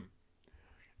shoots him.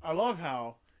 I love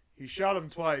how he shot him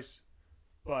twice,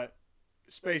 but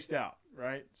spaced out,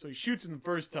 right? So he shoots him the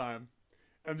first time,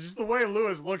 and just the way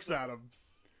Lewis looks at him,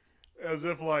 as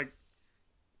if I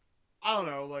don't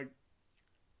know,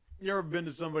 you ever been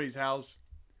to somebody's house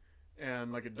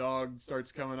and a dog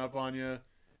starts coming up on you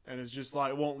and it's just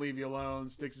won't leave you alone,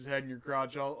 sticks his head in your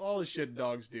crotch, all the shit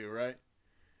dogs do, right?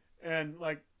 And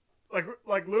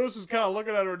Lewis was kind of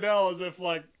looking at Ordell as if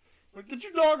get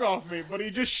your dog off me, but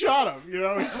he just shot him,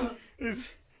 he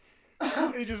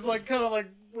just kind of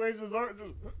waves his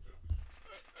arm,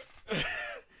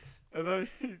 and then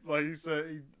he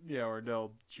said,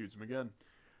 Ordell shoots him again,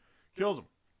 kills him.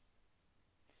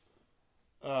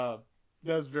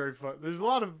 That's very fun. There's a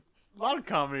lot of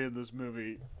comedy in this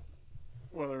movie,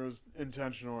 whether it was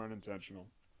intentional or unintentional.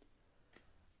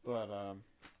 But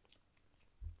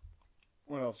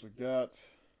what else we got?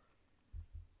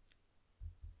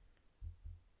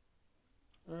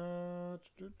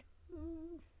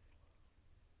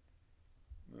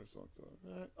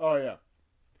 Oh yeah.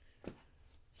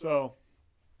 So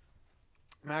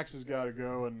Max has got to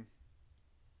go and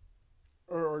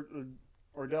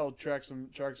Ordell tracks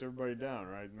everybody down,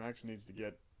 right? Max needs to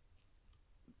get.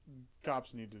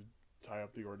 Cops need to tie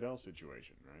up the Ordell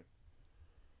situation, right?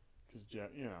 Because they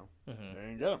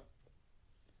didn't get him.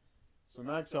 So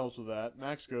Max helps with that.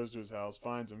 Max goes to his house,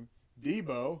 finds him.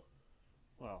 Debo,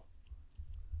 well,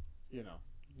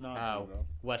 not Debo.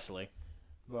 Wesley,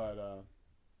 but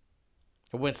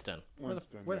Winston.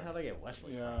 Winston. Where the hell did I get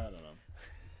Wesley? Yeah,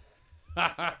 I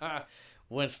don't know.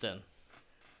 Winston.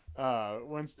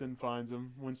 Winston finds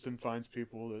him. Winston finds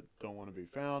people that don't want to be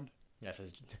found.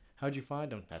 How'd you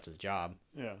find him? That's his job.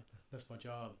 Yeah. That's my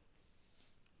job.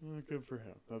 Good for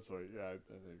him. That's what, yeah. I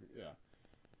think, yeah.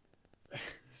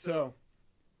 So,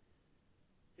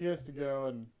 he has to go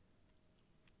and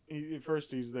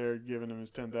first he's there giving him his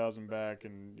 10,000 back,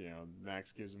 and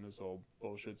Max gives him this whole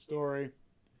bullshit story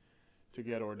to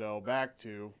get Ordell back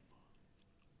to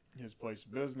his place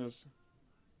of business,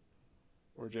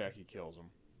 where Jackie kills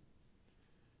him.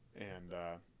 And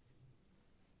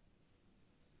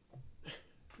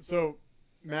so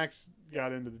Max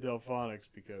got into the Delphonics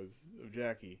because of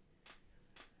Jackie.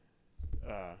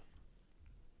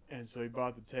 And so he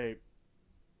bought the tape.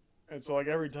 And so, like,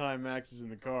 every time Max is in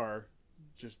the car,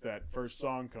 just that first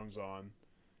song comes on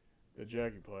that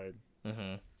Jackie played.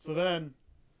 Mm-hmm. So then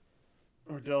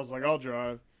Ordell's like, I'll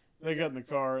drive. They get in the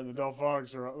car, and the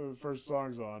Delphonics are the first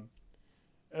song's on.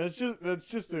 And that's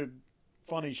just a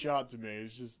funny shot to me.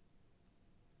 It's just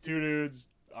two dudes,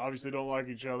 obviously don't like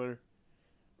each other,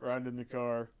 riding in the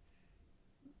car,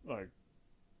 like,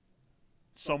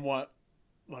 somewhat,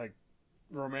 like,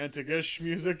 romantic-ish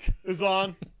music is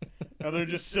on, and they're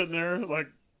just sitting there, like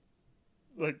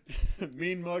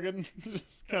mean mugging, just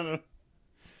kind of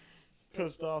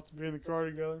pissed off to be in the car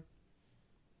together.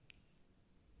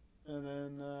 And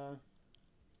then, oh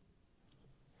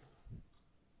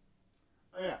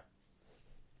yeah,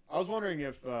 I was wondering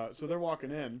if, so they're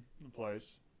walking in the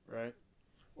place, right?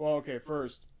 Well, okay,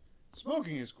 first,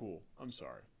 smoking is cool. I'm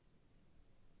sorry.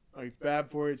 Like, it's bad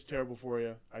for you, it's terrible for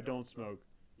you. I don't smoke.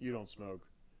 You don't smoke.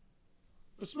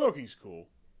 But smoking's cool.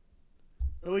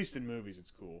 At least in movies,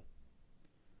 it's cool.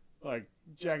 Like,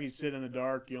 Jackie's sitting in the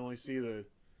dark. You only see the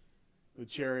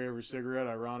cherry of her cigarette.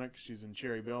 Ironic. She's in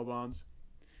cherry bail bonds.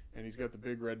 And he's got the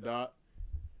big red dot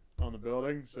on the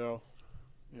building. So,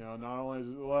 not only is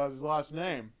it his last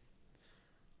name.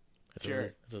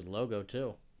 Cherry. It's his logo,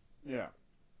 too. Yeah.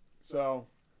 So,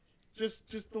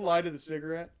 just the light of the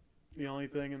cigarette. The only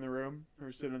thing in the room.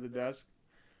 Her sitting at the desk.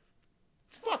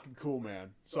 It's fucking cool,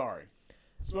 man. Sorry.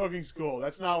 Smoking's cool.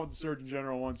 That's not what the Surgeon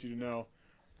General wants you to know.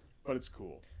 But it's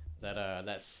cool.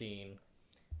 That scene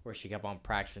where she kept on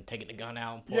practicing taking the gun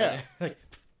out and playing it.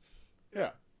 Yeah.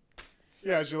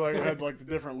 Yeah, she had the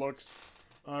different looks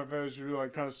on her face. She'd be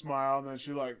kind of smile, and then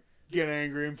she'd get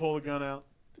angry and pull the gun out.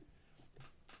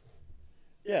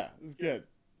 Yeah, it's good.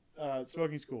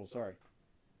 Smoking's cool, sorry.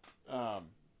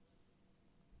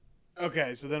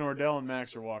 Okay, so then Ordell and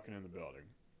Max are walking in the building.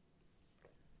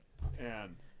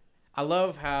 And I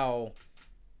love how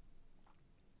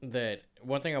that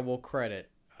one thing I will credit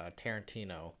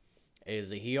Tarantino is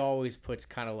that he always puts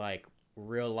kind of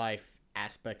real life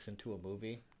aspects into a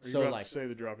movie. Are you about to say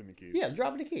the dropping the keys? Yeah,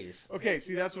 dropping the keys. Okay,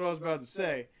 see, that's what I was about to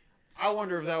say. I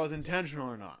wonder if that was intentional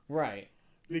or not. Right.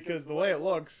 Because the way it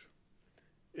looks,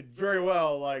 it very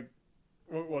well,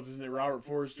 what was his name, Robert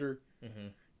Forster,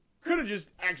 could have just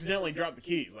accidentally dropped the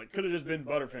keys. Could have just been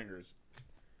Butterfingers.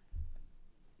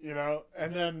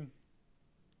 And then,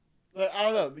 I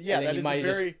don't know. Yeah, that is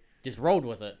very... Just rolled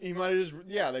with it. He might have just...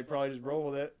 Yeah, they probably just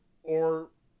rolled with it. Or,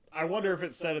 I wonder if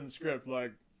it's said in the script,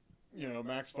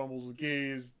 Max fumbles the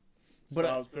keys,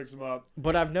 Styles picks him up.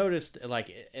 But I've noticed,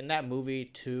 in that movie,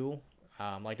 too,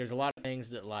 there's a lot of things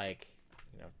that,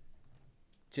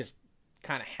 just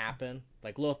kind of happen.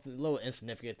 Little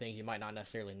insignificant things you might not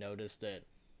necessarily notice that,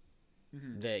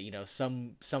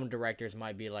 some directors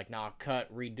might be like, nah,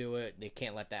 cut, redo it. They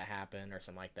can't let that happen or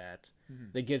something like that.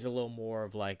 That gives a little more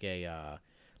of, an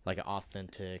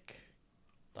authentic,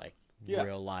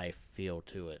 real life feel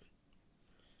to it.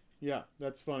 Yeah,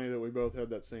 that's funny that we both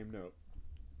had that same note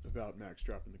about Max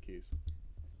dropping the keys.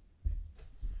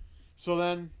 So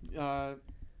then,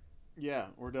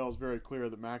 Ordell's very clear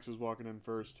that Max is walking in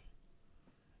first.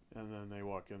 And then they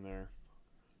walk in there.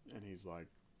 And he's like,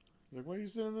 why are you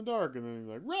sitting in the dark? And then he's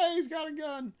like, Ray's got a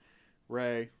gun.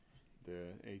 Ray,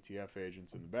 the ATF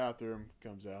agent's in the bathroom,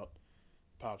 comes out,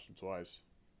 pops him twice.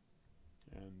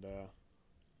 And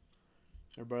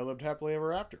everybody lived happily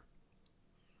ever after.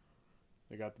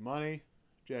 They got the money.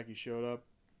 Jackie showed up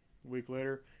a week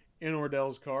later in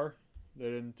Ordell's car. They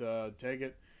didn't take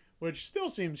it, which still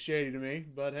seems shady to me,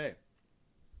 but hey.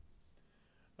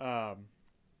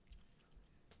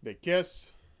 They kiss.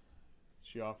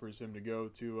 She offers him to go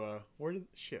to, where did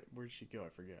she go? I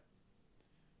forget.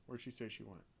 Where'd she say she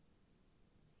went?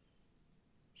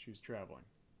 She was traveling.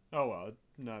 Oh, well,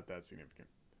 not that significant.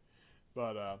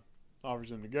 But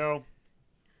offers him to go.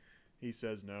 He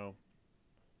says no.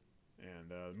 And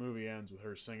the movie ends with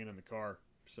her singing in the car.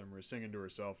 Singing to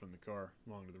herself in the car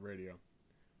along to the radio.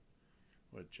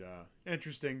 Which,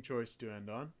 interesting choice to end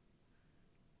on.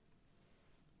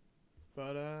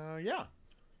 But, yeah.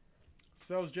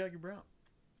 So that was Jackie Brown.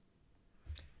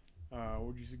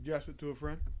 Would you suggest it to a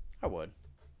friend? I would.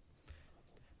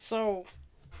 So,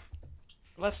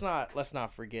 let's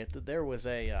not forget that there was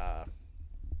a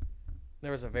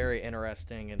there was a very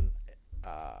interesting and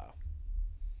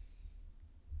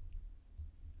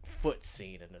foot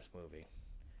scene in this movie.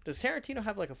 Does Tarantino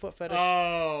have like a foot fetish?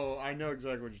 Oh, I know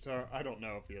exactly what you're talking. I don't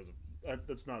know if he has a.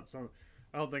 That's not some.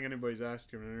 I don't think anybody's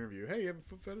asked him in an interview. Hey, you have a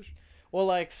foot fetish? Well,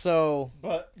 like so.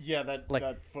 But yeah, that Like-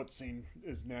 that foot scene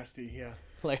is nasty. Yeah.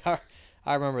 Like I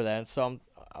remember that. So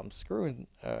I'm scrolling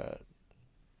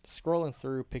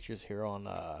through pictures here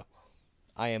on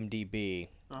IMDb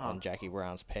on Jackie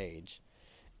Brown's page,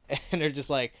 and they're just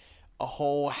like a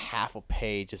whole half a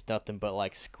page is nothing but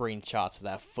like screenshots of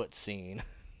that foot scene.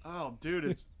 Oh, dude,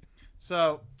 it's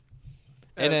so.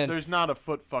 And then- there's not a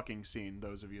foot fucking scene.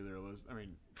 Those of you that are listening, I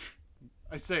mean,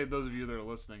 I say those of you that are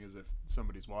listening as if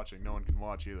somebody's watching. No one can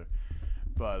watch either.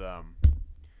 But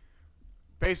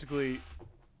basically,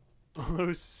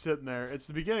 Louis is sitting there. It's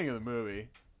the beginning of the movie.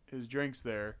 His drink's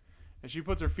there, and she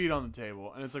puts her feet on the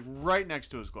table, and it's like right next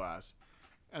to his glass.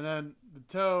 And then the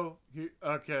toe.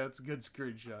 Okay, that's a good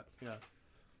screenshot. Yeah.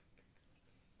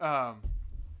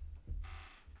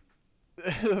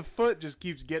 The foot just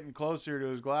keeps getting closer to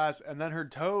his glass, and then her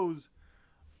toes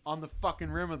on the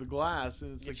fucking rim of the glass,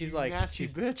 and it's like, she's you like- nasty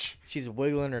she's- bitch. She's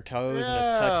wiggling her toes and it's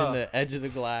touching the edge of the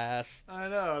glass. I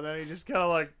know. And then he just kind of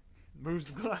like moves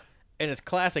the glass. And it's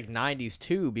classic '90s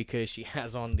too because she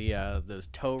has on the those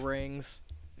toe rings.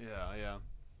 Yeah, yeah.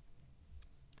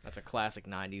 That's a classic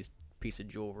 '90s piece of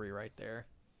jewelry right there.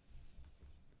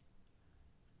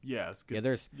 Yeah, it's good.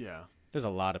 Yeah, Yeah. there's a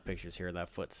lot of pictures here of that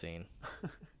foot scene.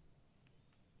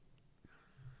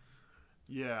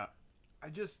 Yeah. I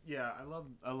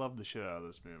love the shit out of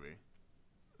this movie.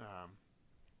 I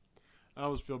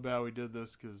always feel bad we did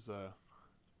this because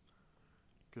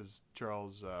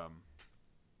Charles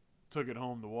took it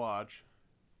home to watch.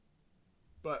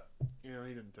 But, he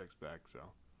didn't text back, so.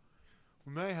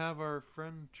 We may have our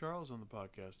friend Charles on the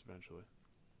podcast eventually.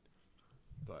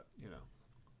 But,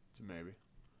 it's a maybe.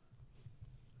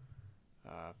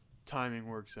 Timing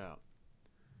works out.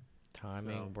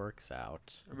 Timing works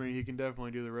out. I mean, he can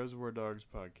definitely do the Reservoir Dogs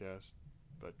podcast,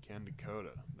 but can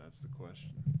Dakota? That's the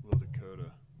question. Will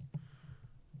Dakota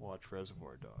watch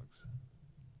Reservoir Dogs?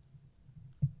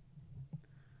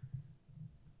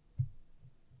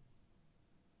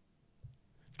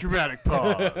 Dramatic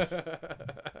pause.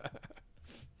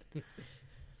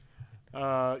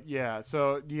 Yeah,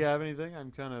 so do you have anything?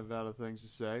 I'm kind of out of things to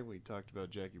say. We talked about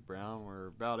Jackie Brown. We're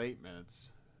about 8 minutes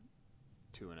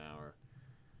to an hour.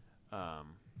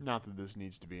 Not that this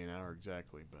needs to be an hour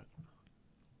exactly, but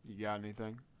you got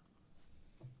anything?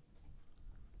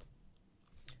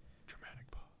 Dramatic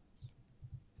pause.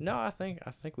 No, I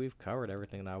think we've covered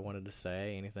everything that I wanted to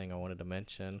say. Anything I wanted to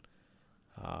mention.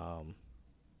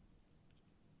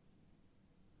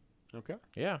 Okay,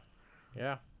 Yeah.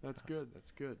 that's good.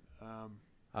 That's good.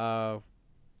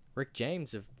 Rick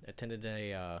James attended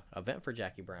a event for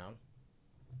Jackie Brown.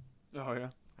 Oh yeah.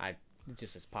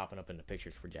 Just is popping up in the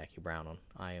pictures for Jackie Brown on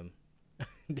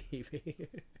IMDb.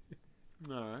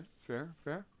 All right, fair.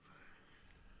 I'm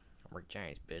Rick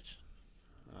James, bitch.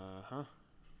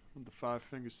 What the 5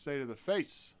 fingers say to the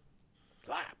face?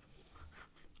 Clap.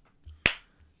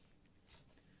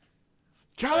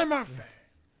 Charlie Murphy.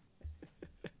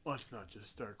 Let's not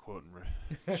just start quoting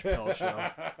Chappelle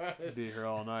Show. Be here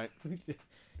all night.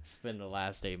 Spend the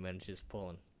last 8 minutes just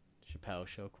pulling Chappelle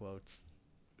Show quotes.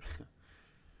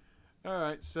 All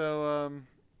right, so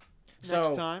So-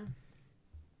 next time.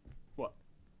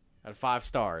 Out of 5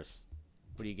 stars,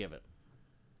 what do you give it?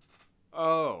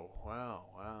 Oh,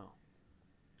 wow.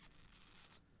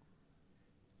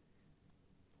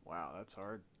 Wow, that's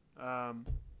hard.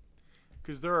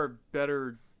 Because there are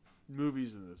better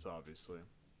movies than this, obviously.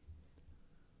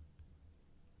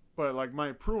 But, like, my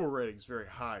approval rating is very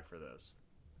high for this.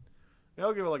 And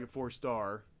I'll give it, like, a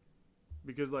 4-star.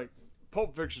 Because, like,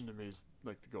 Pulp Fiction to me is,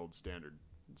 like, the gold standard.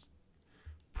 It's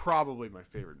probably my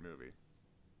favorite movie.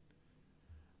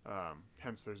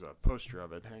 Hence, there's a poster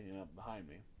of it hanging up behind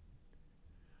me.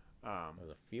 There's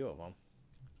a few of them.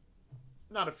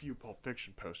 Not a few Pulp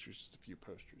Fiction posters, just a few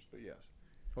posters, but yes.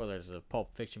 Well, there's a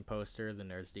Pulp Fiction poster. Then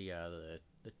there's the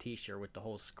T-shirt with the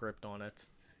whole script on it.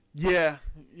 Yeah,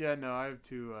 no, I have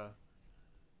two,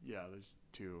 there's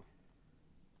two.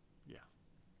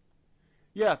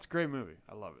 Yeah, it's a great movie.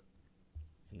 I love it.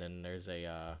 And then there's a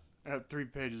I have 3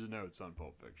 pages of notes on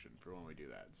Pulp Fiction for when we do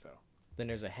that, so.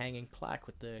 hanging plaque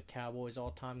with the Cowboys'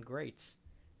 all-time greats,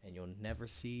 and you'll never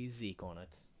see Zeke on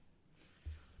it.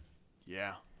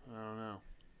 Yeah, I don't know.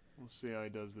 We'll see how he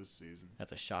does this season.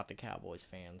 That's a shot to Cowboys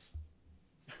fans.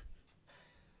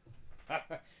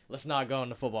 Let's not go in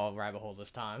the football rabbit hole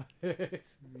this time.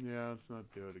 Yeah, let's not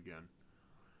do it again.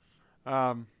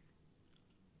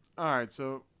 Alright,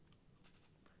 so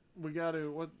we got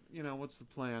to what's the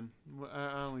plan?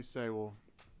 I only say we'll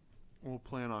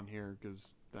plan on here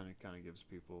because then it kind of gives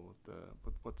people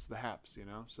what's the haps,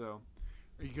 So,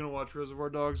 are you gonna watch Reservoir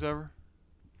Dogs ever?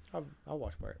 I'll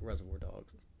watch Reservoir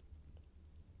Dogs.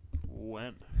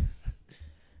 When?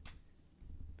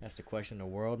 That's the question the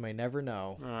world may never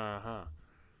know.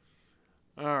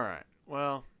 All right.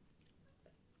 Well,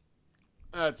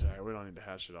 that's all right. We don't need to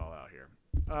hash it all out here.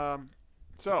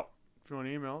 So, if you want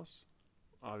to email us,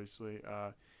 obviously,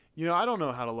 I don't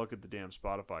know how to look at the damn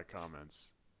Spotify comments.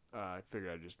 I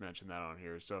figured I'd just mention that on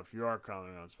here. So if you are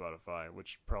commenting on Spotify,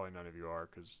 which probably none of you are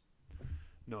because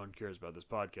no one cares about this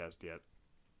podcast yet,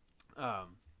 I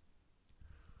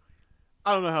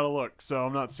don't know how to look, so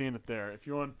I'm not seeing it there. If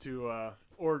you want to,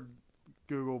 or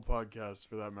Google Podcasts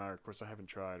for that matter. Of course, I haven't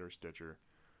tried, or Stitcher.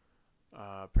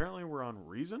 Apparently, we're on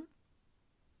Reason.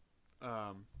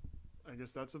 I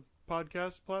guess that's a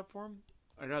podcast platform.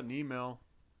 I got an email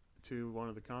to one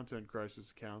of the Content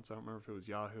Crisis accounts. I don't remember if it was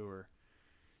Yahoo or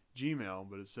Gmail,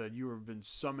 but it said you have been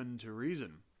summoned to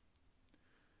Reason.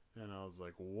 And I was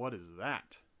like, what is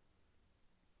that?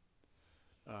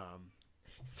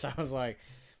 Sounds like...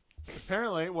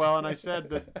 Apparently, well, and I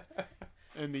said that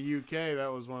in the UK,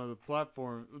 that was one of the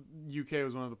platforms. UK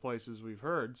was one of the places we've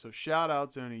heard. So shout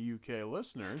out to any UK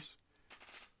listeners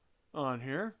on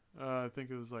here. I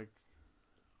think it was like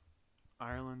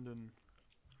Ireland and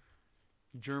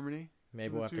Germany.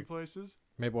 Maybe we'll have to places.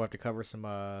 Maybe we'll have to cover some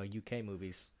UK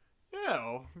movies.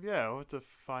 Yeah, we'll have to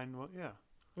find one. Yeah.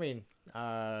 I mean,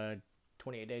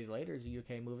 28 Days Later is a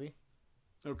UK movie.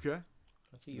 Okay.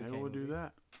 That's a UK Maybe we'll movie. do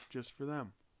that just for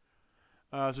them.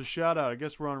 So shout out. I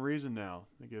guess we're on Reason now.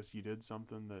 I guess you did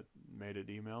something that made it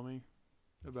email me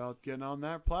about getting on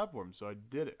that platform. So I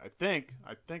did it. I think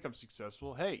I'm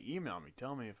successful. Hey, email me.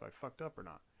 Tell me if I fucked up or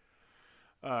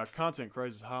not. Content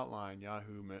Crisis Hotline,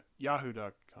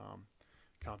 yahoo.com.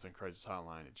 Content Crisis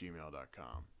Hotline at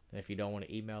gmail.com. And if you don't want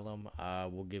to email him,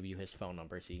 we'll give you his phone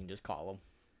number so you can just call him.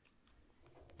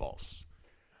 False.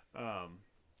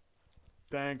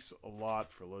 Thanks a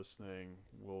lot for listening.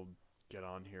 We'll get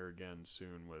on here again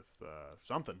soon with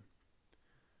something.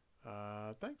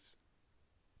 Thanks.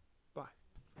 Bye.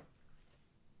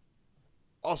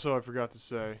 Also, I forgot to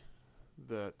say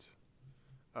that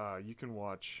you can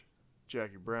watch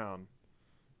Jackie Brown.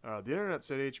 The internet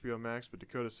said HBO Max, but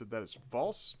Dakota said that is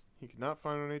false. He could not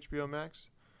find it on HBO Max.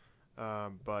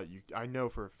 But I know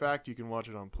for a fact you can watch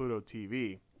it on Pluto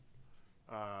TV,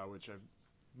 which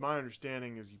my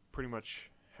understanding is you pretty much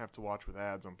have to watch with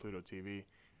ads on Pluto TV.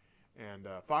 And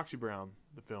Foxy Brown,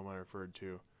 the film I referred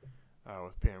to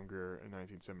with Pam Grier in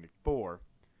 1974,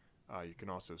 you can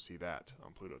also see that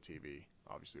on Pluto TV,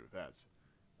 obviously with ads.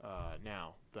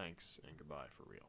 Now, thanks and goodbye for real.